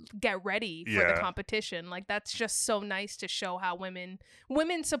get ready for the competition. Like, that's just so nice to show how women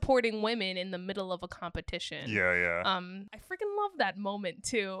supporting women in the middle of a competition. Yeah, yeah. I freaking love that moment,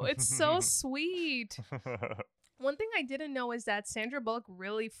 too. It's so sweet. One thing I didn't know is that Sandra Bullock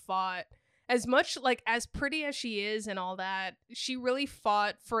really fought, as much, like, as pretty as she is and all that, she really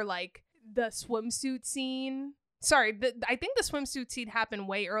fought for, like, the swimsuit scene. Sorry, I think the swimsuit scene happened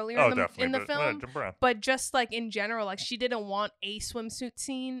way earlier in the film. But just like in general, like she didn't want a swimsuit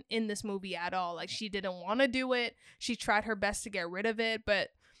scene in this movie at all. Like she didn't want to do it. She tried her best to get rid of it, but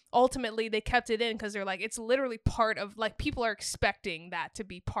ultimately they kept it in because they're like, it's literally part of, like, people are expecting that to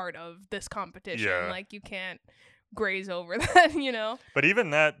be part of this competition. Yeah. Like you can't graze over that, But even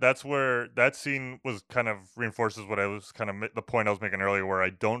that's where that scene was kind of reinforces what I was kind of the point I was making earlier, where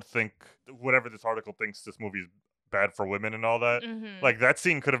I don't think whatever this article thinks this movie is bad for women and all that, like that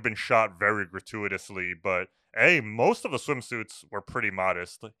scene could have been shot very gratuitously, but most of the swimsuits were pretty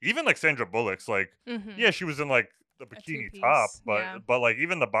modest. Even like Sandra Bullock's, like yeah, she was in like the bikini top, but like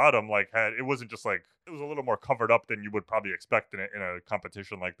even the bottom like it wasn't just like, it was a little more covered up than you would probably expect in a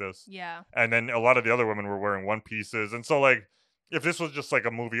competition like this. Yeah. And then a lot of the other women were wearing one pieces, and so like if this was just like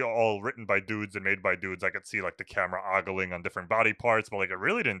a movie all written by dudes and made by dudes, I could see like the camera ogling on different body parts, but like it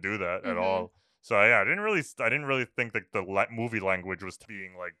really didn't do that at all. So yeah, I didn't really think that the movie language was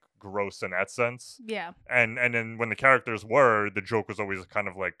being like gross in that sense. Yeah. And then when the characters were, the joke was always kind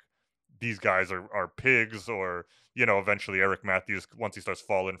of like, these guys are pigs, or eventually Eric Matthews, once he starts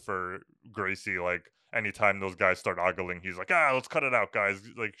falling for Gracie, like anytime those guys start ogling, he's like, let's cut it out, guys,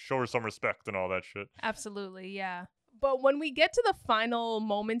 like show her some respect and all that shit. Absolutely, yeah. But when we get to the final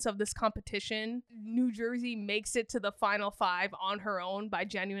moments of this competition, New Jersey makes it to the final 5 on her own by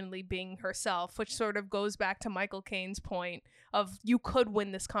genuinely being herself, which sort of goes back to Michael Caine's point of you could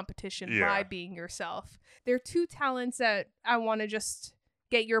win this competition by being yourself. There are 2 talents that I want to just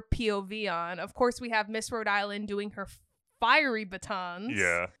get your POV on. Of course, we have Miss Rhode Island doing her fiery batons.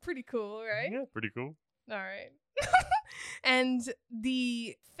 Yeah. Pretty cool, right? Yeah, pretty cool. All right. And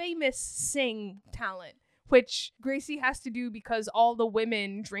the famous Sing talent, which Gracie has to do because all the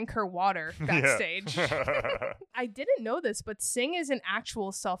women drink her water backstage. I didn't know this, but Sing is an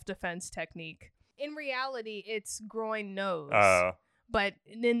actual self-defense technique. In reality, it's groin nose. But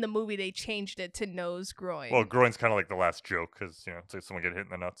in the movie, they changed it to nose groin. Well, groin's kind of like the last joke because, it's like someone get hit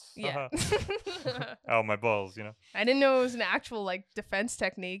in the nuts. Yeah. Ow, my balls, I didn't know it was an actual like defense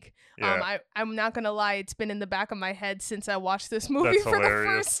technique. Yeah. I'm not gonna lie, it's been in the back of my head since I watched this movie That's for hilarious.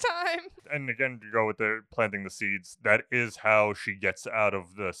 the first time. And again, you go with the planting the seeds. That is how she gets out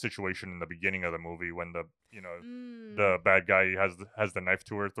of the situation in the beginning of the movie when the bad guy has the knife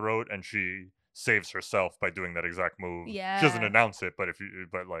to her throat and she saves herself by doing that exact move. She doesn't Yeah. announce it, but it's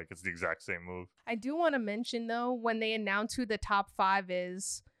the exact same move. I do want to mention though, when they announce who the top 5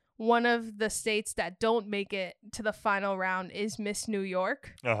 is, one of the states that don't make it to the final round is Miss New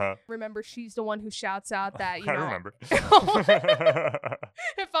York. Remember, she's the one who shouts out that, I remember. If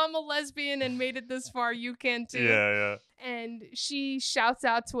I'm a lesbian and made it this far, you can too. Yeah. And she shouts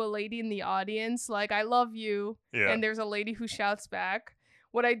out to a lady in the audience, like, I love you. Yeah. And there's a lady who shouts back.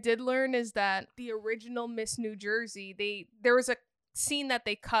 What I did learn is that the original Miss New Jersey, there was a scene that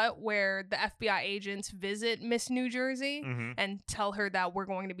they cut where the FBI agents visit Miss New Jersey and tell her that we're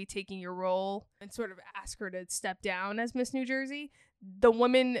going to be taking your role and sort of ask her to step down as Miss New Jersey. The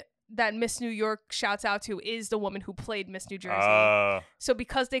woman that Miss New York shouts out to is the woman who played Miss New Jersey. So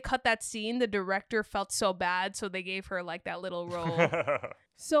because they cut that scene, the director felt so bad, so they gave her like that little role.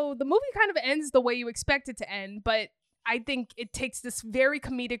 So the movie kind of ends the way you expect it to end, but I think it takes this very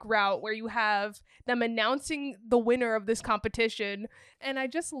comedic route where you have them announcing the winner of this competition. And I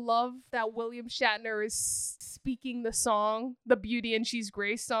just love that William Shatner is speaking the song, the Beauty and She's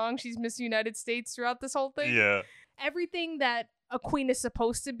Grace song. She's Miss United States throughout this whole thing. Yeah. Everything that a queen is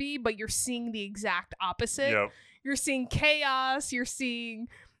supposed to be, but you're seeing the exact opposite. Yep. You're seeing chaos. You're seeing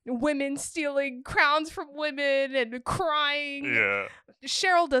women stealing crowns from women and crying. Yeah.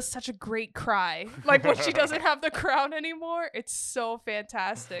 Cheryl does such a great cry. Like when she doesn't have the crown anymore. It's so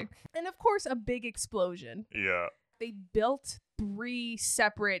fantastic. And of course, a big explosion. Yeah. They built 3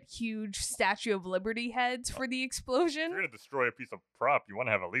 separate huge Statue of Liberty heads for the explosion. If you're going to destroy a piece of prop, you want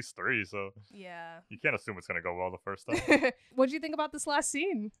to have at least 3, so Yeah. you can't assume it's going to go well the first time. What do you think about this last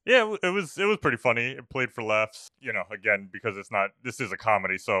scene? Yeah, it was pretty funny. It played for laughs. Again, because this is a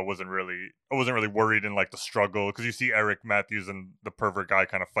comedy, so I wasn't really worried in like the struggle, because you see Eric Matthews and the pervert guy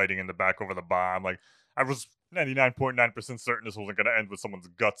kind of fighting in the back over the bomb. Like, I was 99.9% certain this wasn't going to end with someone's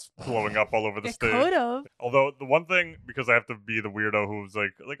guts blowing up all over the stage. It could have. Although the one thing, because I have to be the weirdo who's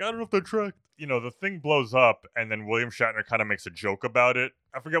like I don't know if they're tracked. The thing blows up, and then William Shatner kind of makes a joke about it.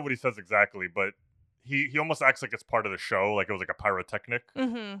 I forget what he says exactly, but he almost acts like it's part of the show, like it was like a pyrotechnic.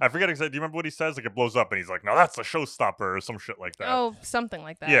 I forget exactly. Do you remember what he says? Like it blows up, and he's like, "No, that's a showstopper," or some shit like that. Oh, something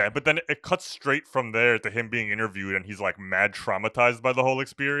like that. Yeah, but then it cuts straight from there to him being interviewed, and he's like mad traumatized by the whole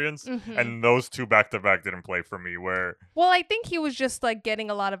experience. And those two back to back didn't play for me. Well, I think he was just like getting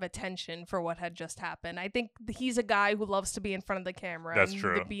a lot of attention for what had just happened. I think he's a guy who loves to be in front of the camera. That's and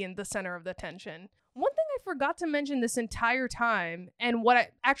true. To be in the center of the attention. One thing I forgot to mention this entire time, and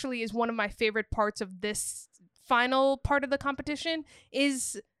actually is one of my favorite parts of this final part of the competition,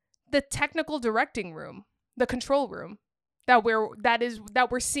 is the technical directing room, the control room that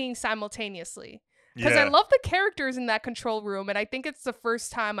we're seeing simultaneously. Because I love the characters in that control room, and I think it's the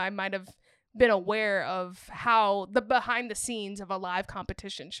first time I might have been aware of how the behind the scenes of a live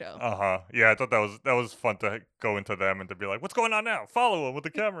competition show. Yeah, I thought that was fun to go into them and to be like, what's going on now? Follow him with the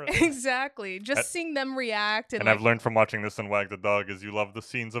camera. Exactly. Just seeing them react. And I've learned from watching this and Wag the Dog is you love the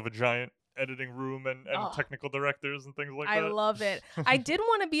scenes of a giant editing room and technical directors and things like that. I love it. I did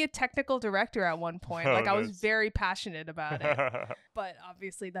want to be a technical director at one point. I was nice. very passionate about it. But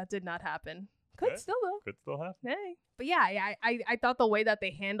obviously that did not happen. Could still though. Could still happen. Hey. But yeah, I thought the way that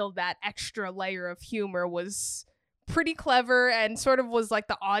they handled that extra layer of humor was pretty clever and sort of was like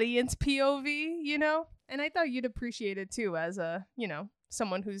the audience POV, And I thought you'd appreciate it too as a,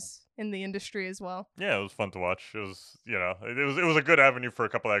 someone who's in the industry as well. Yeah, it was fun to watch. It was, it was a good avenue for a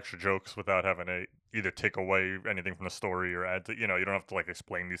couple of extra jokes without having to either take away anything from the story or add to, you don't have to like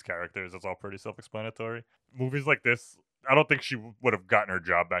explain these characters. It's all pretty self-explanatory. Movies like this, I don't think she would have gotten her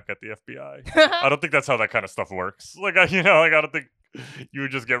job back at the FBI. I don't think that's how that kind of stuff works. Like, I don't think you would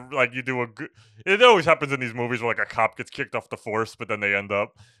just get, like, you do a good... It always happens in these movies where, like, a cop gets kicked off the force, but then they end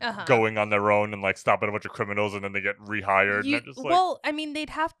up going on their own and, like, stopping a bunch of criminals, and then they get rehired. And just, like... Well, I mean, they'd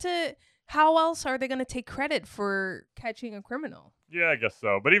have to... How else are they going to take credit for catching a criminal? Yeah, I guess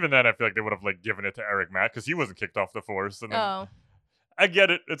so. But even then, I feel like they would have, like, given it to Eric Matt, because he wasn't kicked off the force. And then... I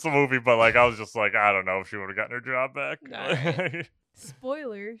get it. It's a movie, but like I was just like, I don't know if she would have gotten her job back. Right.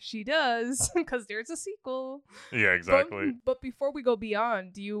 Spoiler, she does, because there's a sequel. Yeah, exactly. But before we go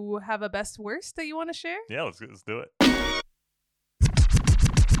beyond, do you have a best worst that you want to share? Yeah, let's do it.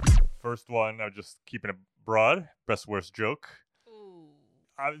 First one, I'm just keeping it broad. Best worst joke. Ooh.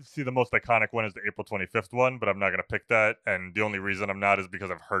 I see the most iconic one is the April 25th one, but I'm not gonna pick that. And the only reason I'm not is because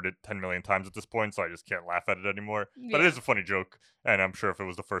I've heard it 10 million times at this point, so I just can't laugh at it anymore. But it Yeah. is a funny joke, and I'm sure if it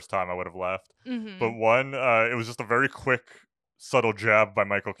was the first time, I would have laughed. Mm-hmm. But one, it was just a very quick, subtle jab by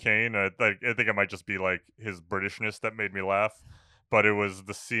Michael Caine. I think it might just be like his Britishness that made me laugh. But it was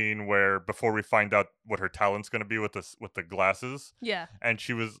the scene where before we find out what her talent's gonna be with the glasses, Yeah. and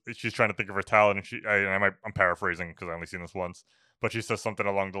she's trying to think of her talent, and I'm paraphrasing because I only seen this once, but she says something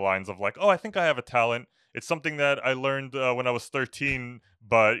along the lines of like, "Oh, I think I have a talent. It's something that I learned when I was 13,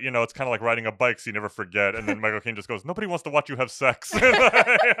 but it's kind of like riding a bike, so you never forget." And then Michael Caine just goes, "Nobody wants to watch you have sex."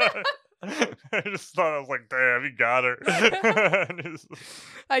 I just thought, I was like, "Damn, he got her."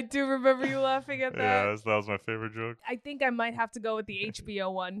 I do remember you laughing at that. Yeah, that was my favorite joke. I think I might have to go with the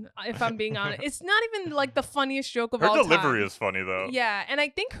HBO one, if I'm being honest. It's not even like the funniest joke of Her all time. delivery is funny though. Yeah, and I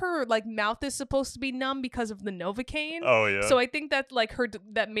think her like mouth is supposed to be numb because of the Novocaine. Oh yeah. So I think that like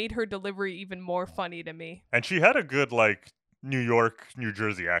that made her delivery even more funny to me. And she had a good like New York, New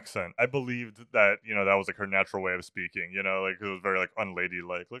Jersey accent. I believed that, that was like her natural way of speaking, like it was very like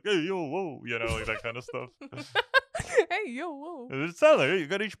unladylike, like, "Hey, yo, whoa," like that kind of stuff. Hey, yo, whoa. It sounds like, "Hey, you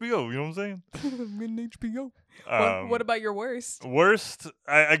got HBO," you know what I'm saying? I'm getting HBO. What about your worst? Worst,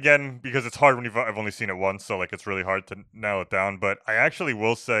 again, because it's hard when I've only seen it once, so like it's really hard to narrow it down. But I actually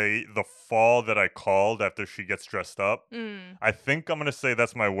will say the fall that I called after she gets dressed up. I think I'm gonna say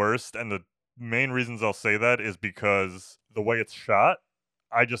that's my worst, and the main reasons I'll say that is because the way it's shot.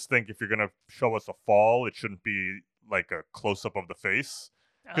 I just think if you're gonna show us a fall, it shouldn't be like a close up of the face.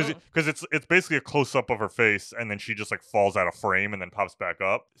 Because it's basically a close up of her face, and then she just like falls out of frame and then pops back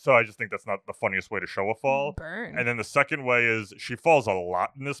up. So I just think that's not the funniest way to show a fall. Burn. And then the second way is she falls a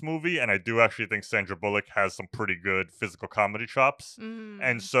lot in this movie, and I do actually think Sandra Bullock has some pretty good physical comedy chops.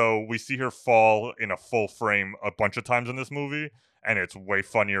 And so we see her fall in a full frame a bunch of times in this movie, and it's way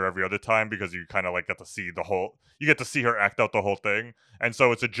funnier every other time because you kind of like get to see her act out the whole thing. And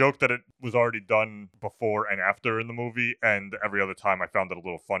so it's a joke that it was already done before and after in the movie, and every other time I found it a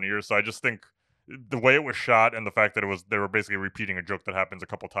little funnier. So I just think the way it was shot and the fact that they were basically repeating a joke that happens a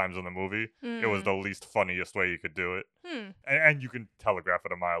couple times in the movie, it was the least funniest way you could do it. And you can telegraph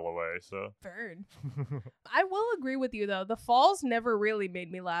it a mile away. So Bird. I will agree with you though. The falls never really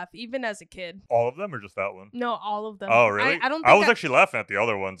made me laugh, even as a kid. All of them or just that one? No, all of them. Oh, really? I don't. I was actually laughing at the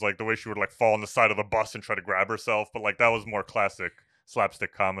other ones, like the way she would like fall on the side of the bus and try to grab herself. But like that was more classic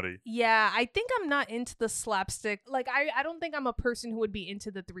slapstick comedy. Yeah, I think I'm not into the slapstick. Like, I don't think I'm a person who would be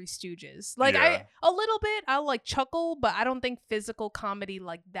into the Three Stooges. Like, Yeah. a little bit, I'll like chuckle, but I don't think physical comedy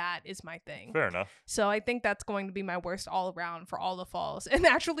like that is my thing. Fair enough. So I think that's going to be my worst all around for all the falls. And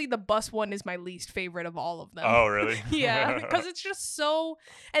actually, the bus one is my least favorite of all of them. Oh, really? Yeah, because it's just so.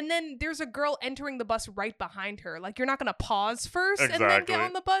 And then there's a girl entering the bus right behind her. Like, you're not gonna pause first and then get Exactly.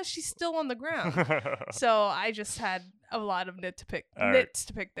 on the bus. She's still on the ground. So I just had a lot of nits to pick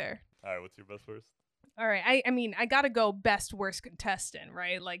there. All right, what's your best worst? All right, I mean, I gotta go best worst contestant,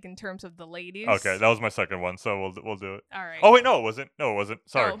 right? Like in terms of the ladies. Okay, that was my second one, so we'll do it. All right. Oh wait, no, it wasn't. No, it wasn't.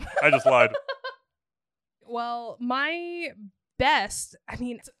 Sorry, Oh. I just lied. Well, my best, I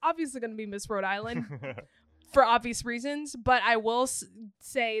mean, it's obviously gonna be Miss Rhode Island. For obvious reasons, but I will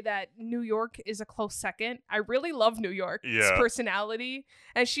say that New York is a close second. I really love New York's Yeah. personality,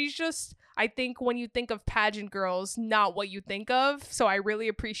 and she's just, I think when you think of pageant girls, not what you think of. So I really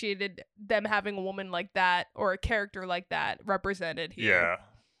appreciated them having a woman like that or a character like that represented here. Yeah,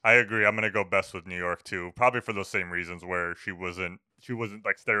 I agree. I'm gonna go best with New York too, probably for those same reasons where she wasn't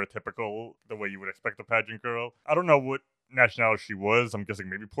like stereotypical the way you would expect a pageant girl. I don't know what nationality she was. I'm guessing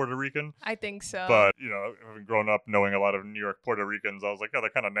maybe Puerto Rican. I think so. But, having grown up knowing a lot of New York Puerto Ricans, I was like, oh, they're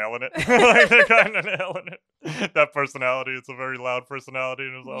kind of nailing it. Like, they're kind of nailing it. That personality, it's a very loud personality,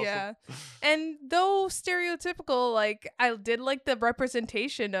 and it was awesome. Yeah. And though stereotypical, like, I did like the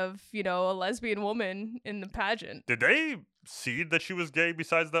representation of, a lesbian woman in the pageant. Did they seed that she was gay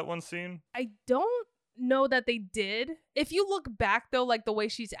besides that one scene? I don't know that they did. If you look back though, like the way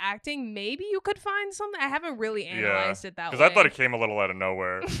she's acting, maybe you could find something. I haven't really analyzed it that way. Because I thought it came a little out of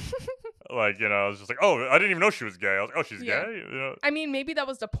nowhere. Like, I was just like, oh, I didn't even know she was gay. I was like, oh, she's Yeah. gay? I mean, maybe that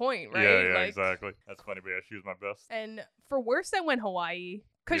was the point, right? Yeah, Like, exactly. That's funny, but yeah, she was my best. And for worst, I went Hawaii.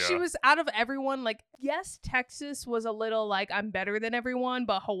 Because she Yeah. was out of everyone, like, yes, Texas was a little like, I'm better than everyone,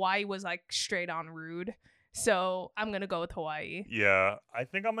 but Hawaii was like straight on rude. So I'm going to go with Hawaii. Yeah, I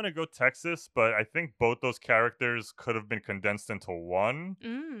think I'm going to go Texas, but I think both those characters could have been condensed into one.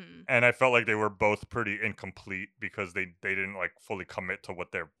 And I felt like they were both pretty incomplete because they didn't like fully commit to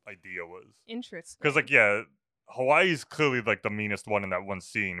what their idea was. Interesting. Because like, yeah, Hawaii's clearly like the meanest one in that one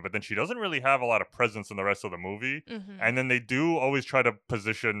scene, but then she doesn't really have a lot of presence in the rest of the movie. And then they do always try to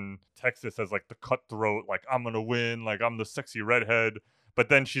position Texas as like the cutthroat, like I'm gonna win, like I'm the sexy redhead. But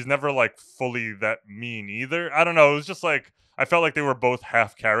then she's never like fully that mean either. I don't know. It was just like I felt like they were both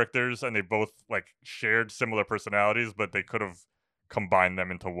half characters and they both like shared similar personalities, but they could have combined them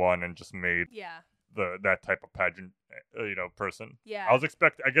into one and just made that type of pageant, person. Yeah.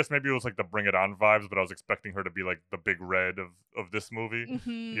 I guess maybe it was like the Bring It On vibes, but I was expecting her to be like the big red of this movie.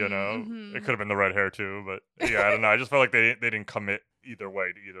 It could have been the red hair too, but yeah, I don't know. I just felt like they didn't commit either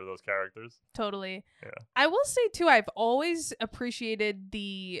way to either of those characters. Totally. Yeah. I will say too, I've always appreciated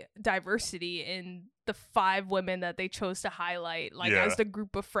the diversity in the 5 women that they chose to highlight, like as the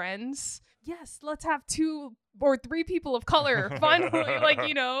group of friends. Yes, let's have 2 or 3 people of color finally,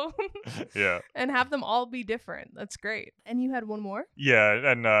 Yeah. and have them all be different. That's great. And you had one more? Yeah,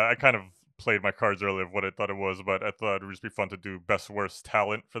 and I kind of played my cards earlier of what I thought it was, but I thought it would just be fun to do best worst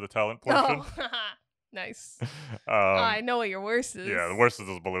talent for the talent portion. Oh, nice. I know what your worst is. Yeah, the worst is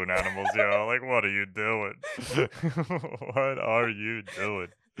those balloon animals, like, what are you doing? What are you doing?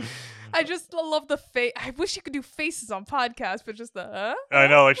 I just love the face. I wish you could do faces on podcasts, but just the I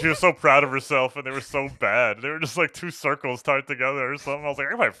know, like she was so proud of herself and they were so bad. They were just like 2 circles tied together or something. I was like,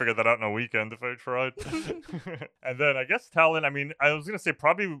 I might figure that out in a weekend if I tried. And then I guess talent, I mean, I was gonna say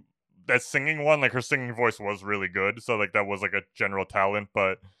probably that singing one, like her singing voice was really good. So like that was like a general talent,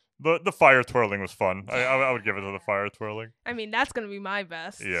 but the fire twirling was fun. I would give it to the fire twirling. I mean, that's going to be my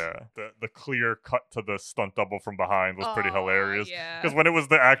best. Yeah. The clear cut to the stunt double from behind was pretty hilarious. Yeah. Because when it was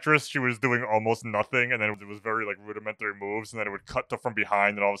the actress, she was doing almost nothing, and then it was very like rudimentary moves, and then it would cut to from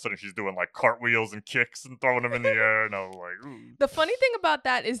behind, and all of a sudden she's doing like cartwheels and kicks and throwing them in the air, and I was like, ooh. The funny thing about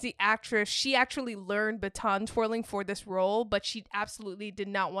that is the actress, she actually learned baton twirling for this role, but she absolutely did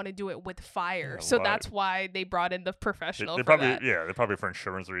not want to do it with fire. So that's why they brought in the professional they for probably, that. Yeah, they probably for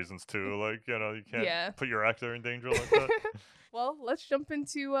insurance reasons too. Like, you can't put your actor in danger like that. Well, let's jump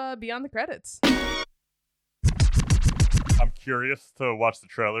into Beyond the Credits. I'm curious to watch the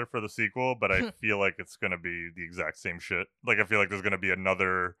trailer for the sequel, but I feel like it's going to be the exact same shit. Like, I feel like there's going to be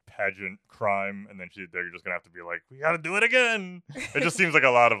another pageant crime, and then they're just going to have to be like, we got to do it again. It just seems like a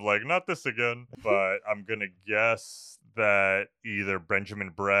lot of like, not this again. But I'm going to guess that either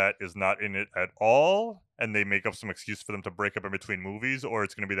Benjamin Bratt is not in it at all, and they make up some excuse for them to break up in between movies, or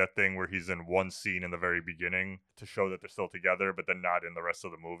it's going to be that thing where he's in one scene in the very beginning to show that they're still together, but then not in the rest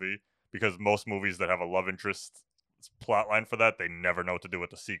of the movie. Because most movies that have a love interest plot line for that, they never know what to do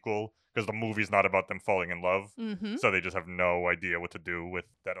with the sequel, because the movie's not about them falling in love. So they just have no idea what to do with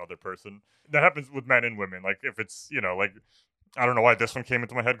that other person. That happens with men and women. Like, if it's, like, I don't know why this one came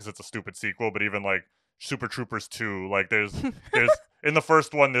into my head because it's a stupid sequel, but even like Super Troopers 2, like there's in the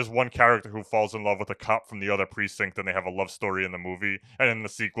first one, there's one character who falls in love with a cop from the other precinct, and they have a love story in the movie. And in the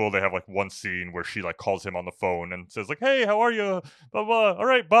sequel, they have like one scene where she like calls him on the phone and says like, "Hey, how are you? Blah blah. All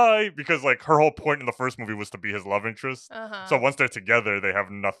right, bye." Because like her whole point in the first movie was to be his love interest. So once they're together, they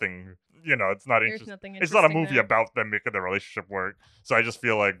have nothing. It's not interesting. It's not a movie about them making their relationship work. So I just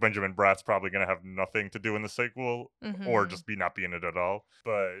feel like Benjamin Bratt's probably gonna have nothing to do in the sequel, or just not be in it at all.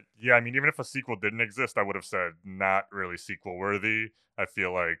 But yeah, I mean, even if a sequel didn't exist, I would have said not really sequel worthy. I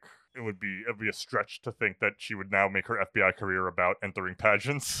feel like it'd be a stretch to think that she would now make her FBI career about entering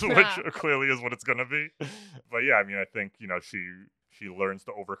pageants, which clearly is what it's gonna be. But yeah, I mean, I think she learns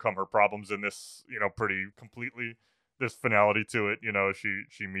to overcome her problems in this, pretty completely. There's finality to it,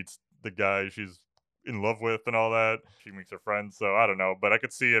 she meets the guy she's in love with and all that. She meets her friends, so I don't know. But I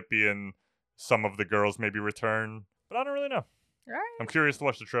could see it being some of the girls maybe return, but I don't really know. Right. I'm curious to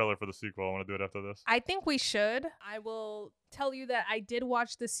watch the trailer for the sequel. I want to do it after this. I think we should. I will tell you that I did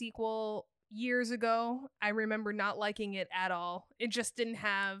watch the sequel years ago. I remember not liking it at all. It just didn't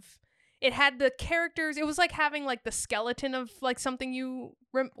have... It had the characters... It was like having like the skeleton of like something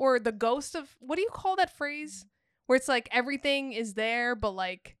or the ghost of... What do you call that phrase? Where it's like everything is there, but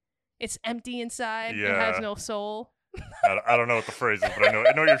like it's empty inside. Yeah. It has no soul. I don't know what the phrase is, but I know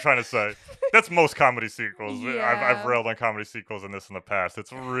what you're trying to say. That's most comedy sequels. Yeah. I've railed on comedy sequels in this in the past.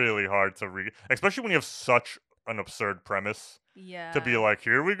 It's really hard to read, especially when you have such an absurd premise. Yeah. To be like,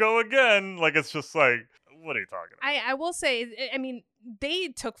 here we go again. Like, it's just like, what are you talking about? I will say, I mean, they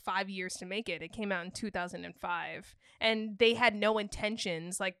took 5 years to make it. It came out in 2005. And they had no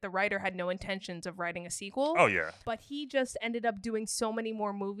intentions, like the writer had no intentions of writing a sequel. Oh, yeah. But he just ended up doing so many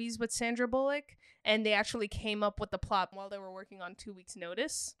more movies with Sandra Bullock. And they actually came up with the plot while they were working on 2 Weeks'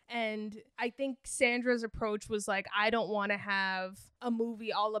 Notice. And I think Sandra's approach was like, I don't want to have a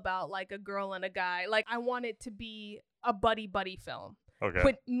movie all about like a girl and a guy. Like, I want it to be a buddy-buddy film.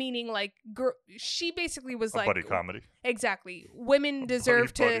 Okay. Meaning like she basically was A like buddy comedy. Exactly. Women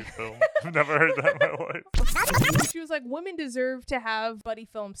deserve buddy to film. I've never heard that in my life. She was like, women deserve to have buddy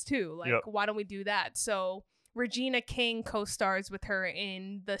films too. Like, Yep. why don't we do that? So Regina King co-stars with her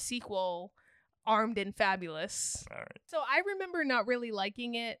in the sequel Armed and Fabulous. All right. So I remember not really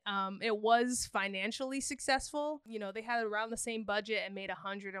liking it. It was financially successful. You know, they had around the same budget and made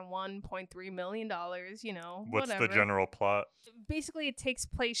 $101.3 million, you know. What's whatever. the general plot? Basically, it takes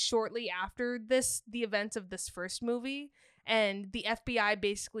place shortly after the events of this first movie. And the FBI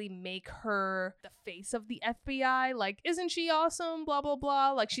basically make her the face of the FBI. Like, isn't she awesome? Blah, blah,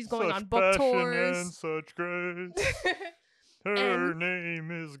 blah. Like, she's going Such on book passion tours. And such grace. Her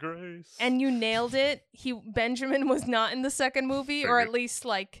name is Grace. And you nailed it. Benjamin was not in the second movie, or at Figured. least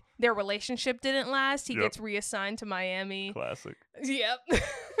like their relationship didn't last. He Yep. gets reassigned to Miami. Classic. Yep.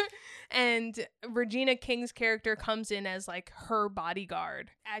 And Regina King's character comes in as like her bodyguard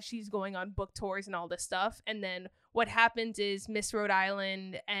as she's going on book tours and all this stuff. And then what happens is Miss Rhode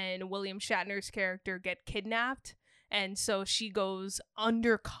Island and William Shatner's character get kidnapped. And so she goes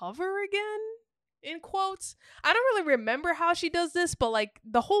undercover again, in quotes. I don't really remember how she does this, but like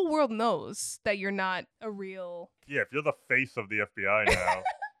the whole world knows that you're not a real. Yeah, if you're the face of the FBI now.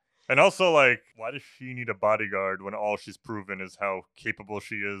 And also, like, why does she need a bodyguard when all she's proven is how capable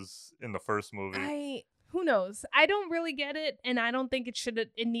she is in the first movie? Who knows? I don't really get it, and I don't think it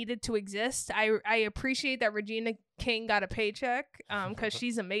needed to exist. I appreciate that Regina King got a paycheck, because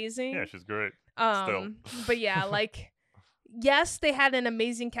she's amazing. Yeah, she's great. But yeah, like, yes, they had an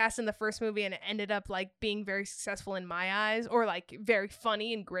amazing cast in the first movie, and it ended up like being very successful in my eyes, or like very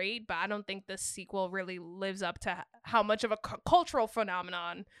funny and great. But I don't think this sequel really lives up to how much of a cultural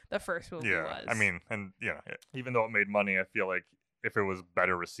phenomenon the first movie was. I mean, and you know, even though it made money, I feel like if it was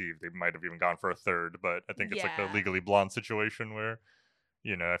better received, they might have even gone for a third. But I think it's like Yeah. the Legally Blonde situation where,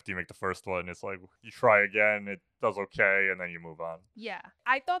 you know, after you make the first one, it's like you try again, it does okay, and then you move on. Yeah.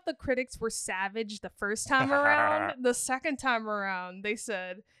 I thought the critics were savage the first time around. The second time around, they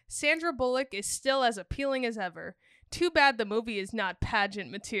said, Sandra Bullock is still as appealing as ever. Too bad the movie is not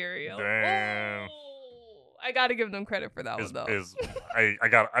pageant material. Damn. Oh, I gotta give them credit for that one, though.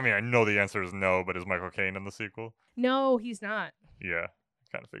 I mean, I know the answer is no, but is Michael Caine in the sequel? No, he's not. Yeah,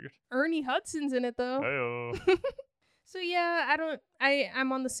 kind of figured. Ernie Hudson's in it, though. Hey-o. So yeah,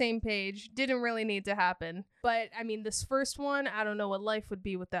 I'm on the same page. Didn't really need to happen. But I mean, this first one, I don't know what life would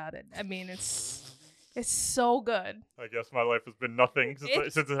be without it. I mean, it's so good. I guess my life has been nothing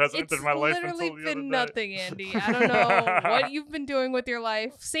since it hasn't entered my life until the It's literally other been day. nothing, Andy. I don't know what you've been doing with your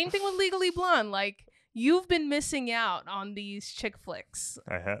life. Same thing with Legally Blonde. Like, you've been missing out on these chick flicks.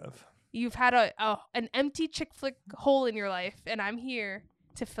 I have. You've had an empty chick flick hole in your life, and I'm here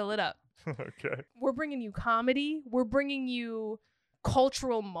to fill it up. Okay. We're bringing you comedy. We're bringing you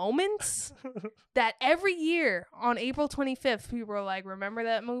cultural moments that every year on April 25th, people are like, remember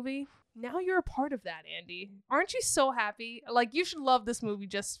that movie? Now you're a part of that, Andy. Aren't you so happy? Like, you should love this movie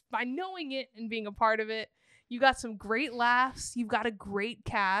just by knowing it and being a part of it. You got some great laughs. You've got a great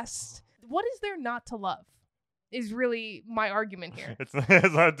cast. What is there not to love? Is really my argument here. It's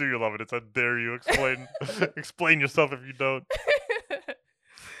not do you love it, it's how dare you explain yourself if you don't.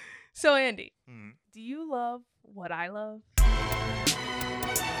 So, Andy, Hmm. do you love what I love?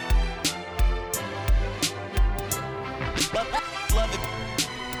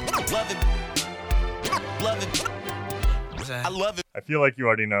 I love it. I feel like you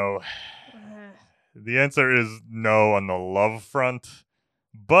already know. The answer is no on the love front.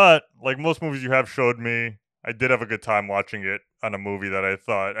 But, like most movies you have showed me, I did have a good time watching it on a movie that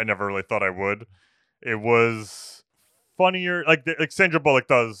I never really thought I would. It was funnier, like Sandra Bullock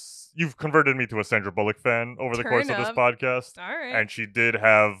does. You've converted me to a Sandra Bullock fan over the course of this podcast. All right. And she did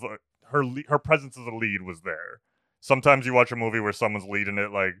have her presence as a lead was there. Sometimes you watch a movie where someone's leading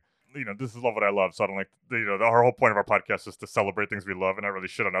it, like, you know, this is Love What I Love. So I don't like, you know, our whole point of our podcast is to celebrate things we love and not really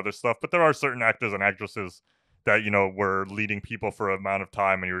shit on other stuff. But there are certain actors and actresses that, you know, were leading people for an amount of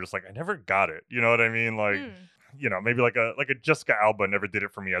time and you were just like, I never got it. You know what I mean? Like, you know, maybe like a Jessica Alba never did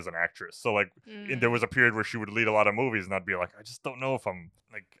it for me as an actress. So like, there was a period where she would lead a lot of movies and I'd be like, I just don't know if I'm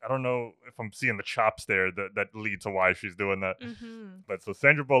like, I don't know if I'm seeing the chops there that lead to why she's doing that. But so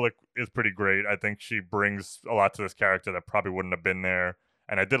Sandra Bullock is pretty great. I think she brings a lot to this character that probably wouldn't have been there.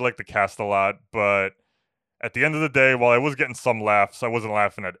 And I did like the cast a lot, but at the end of the day, while I was getting some laughs, I wasn't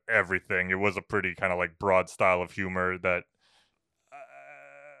laughing at everything. It was a pretty kind of like broad style of humor that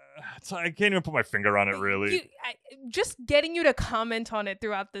I can't even put my finger on it, really. Just getting you to comment on it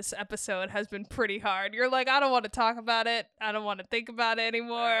throughout this episode has been pretty hard. You're like, I don't want to talk about it. I don't want to think about it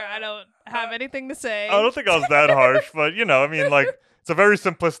anymore. I don't have anything to say. I don't think I was that harsh, but, you know, I mean, like, It's a very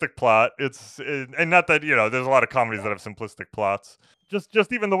simplistic plot. And not that, there's a lot of comedies that have simplistic plots.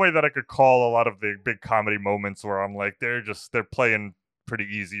 Just even the way that I could call a lot of the big comedy moments where I'm like, they're playing pretty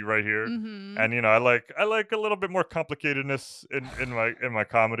easy right here. Mm-hmm. And I like a little bit more complicatedness in my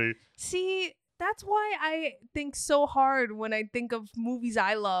comedy. See, that's why I think so hard when I think of movies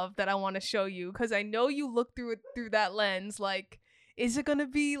I love that I want to show you, because I know you look through it through that lens. Like, is it gonna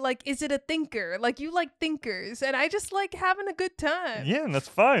be like, is it a thinker? Like, you like thinkers, and I just like having a good time. Yeah, and that's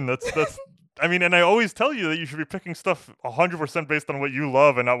fine. That's I mean, and I always tell you that you should be picking stuff 100% based on what you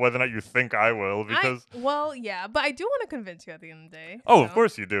love and not whether or not you think I will, because... Well, yeah, but I do want to convince you at the end of the day. Oh, of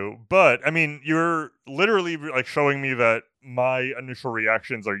course you do. But, I mean, you're literally, like, showing me that my initial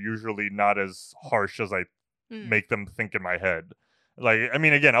reactions are usually not as harsh as I make them think in my head. Like, I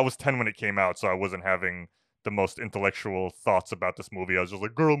mean, again, I was 10 when it came out, so I wasn't having the most intellectual thoughts about this movie. I was just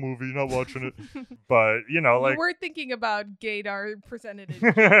like, girl movie, not watching it. But, like... You were thinking about gaydar percentages,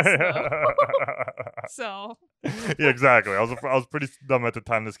 so... Yeah, exactly. I was pretty dumb at the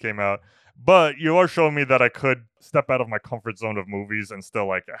time this came out. But you are showing me that I could step out of my comfort zone of movies and still,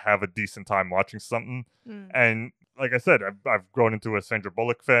 like, have a decent time watching something. And, like I said, I've grown into a Sandra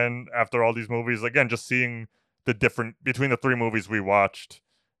Bullock fan after all these movies. Again, just seeing the different... Between the 3 movies we watched,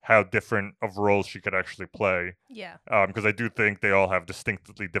 how different of roles she could actually play. Yeah. Because I do think they all have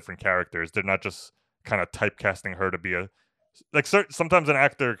distinctly different characters. They're not just kind of typecasting her to be a... Like, sometimes an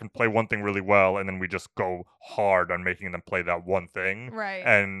actor can play one thing really well, and then we just go hard on making them play that one thing. Right.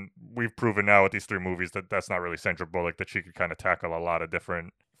 And we've proven now with these 3 movies that that's not really Sandra Bullock, that she could kind of tackle a lot of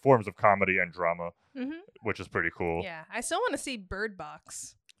different forms of comedy and drama, which is pretty cool. Yeah. I still want to see Bird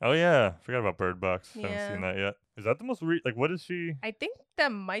Box. Oh, yeah. Forgot about Bird Box. Yeah. Haven't seen that yet. Is that the most... what is she... I think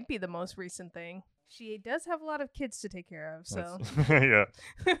that might be the most recent thing. She does have a lot of kids to take care of, so... Yeah.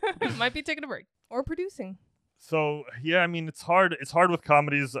 Might be taking a break. Or producing. So, yeah, I mean, it's hard. It's hard with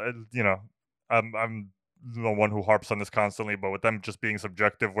comedies. I'm the one who harps on this constantly, but with them just being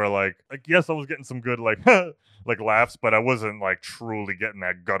subjective, where like yes, I was getting some good like laughs, but I wasn't like truly getting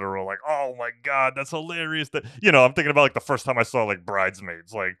that guttural like, oh my god, that's hilarious. That I'm thinking about like the first time I saw like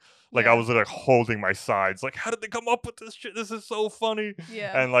Bridesmaids, like I was like holding my sides, like how did they come up with this shit? This is so funny.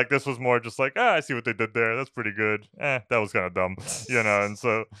 Yeah. And like this was more just like, I see what they did there. That's pretty good. That was kind of dumb, And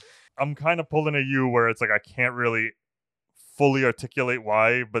so I'm kind of pulling at you where it's like I can't really fully articulate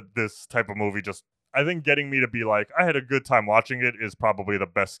why, but this type of movie just, I think getting me to be like, I had a good time watching it is probably the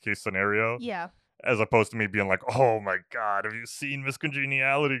best case scenario. Yeah. As opposed to me being like, oh my god, have you seen Miss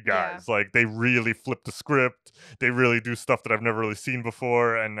Congeniality, guys? Yeah. Like, they really flip the script. They really do stuff that I've never really seen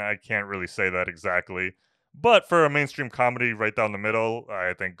before, and I can't really say that exactly. But for a mainstream comedy right down the middle,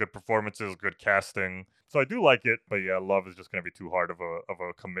 I think good performances, good casting. So I do like it, but yeah, love is just going to be too hard of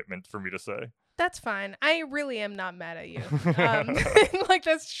a commitment for me to say. That's fine. I really am not mad at you. Like,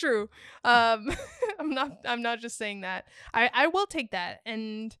 that's true. I'm not just saying that. I will take that,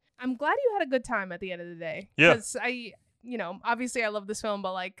 and I'm glad you had a good time at the end of the day. Yeah. Because obviously I love this film,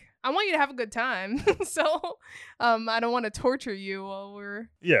 but like, I want you to have a good time. So, I don't want to torture you while we're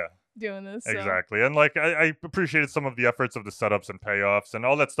doing this. So. Exactly. And like, I appreciated some of the efforts of the setups and payoffs and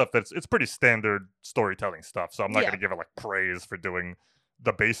all that stuff. It's pretty standard storytelling stuff. So I'm not going to give it like praise for doing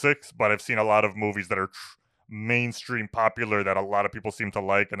the basics, but I've seen a lot of movies that are mainstream popular that a lot of people seem to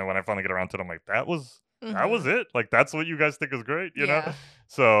like. And then when I finally get around to it, I'm like, that was it. Like, that's what you guys think is great, you know?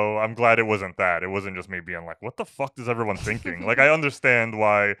 So I'm glad it wasn't that. It wasn't just me being like, what the fuck is everyone thinking? Like, I understand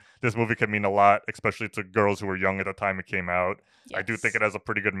why this movie can mean a lot, especially to girls who were young at the time it came out. Yes. I do think it has a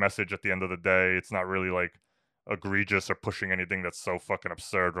pretty good message at the end of the day. It's not really like egregious or pushing anything that's so fucking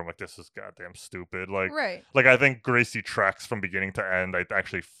absurd where I'm like, this is goddamn stupid. Like, right. Like, I think Gracie tracks from beginning to end.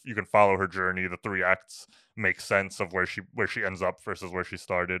 You can follow her journey. The 3 acts make sense of where she ends up versus where she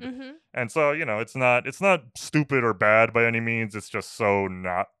started. And so, it's not stupid or bad by any means. It's just so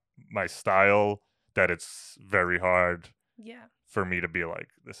not my style that it's very hard for me to be like,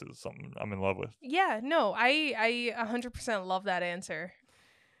 this is something I'm in love with. Yeah, no, I 100% love that answer.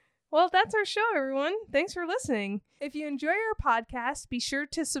 Well, that's our show, everyone. Thanks for listening. If you enjoy our podcast, be sure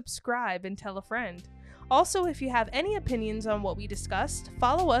to subscribe and tell a friend. Also, if you have any opinions on what we discussed,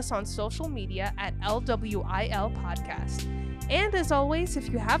 follow us on social media at LWIL Podcast. And as always, if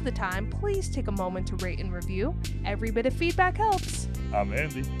you have the time, please take a moment to rate and review. Every bit of feedback helps. I'm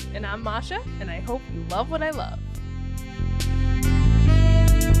Andy. And I'm Masha, and I hope you love what I love.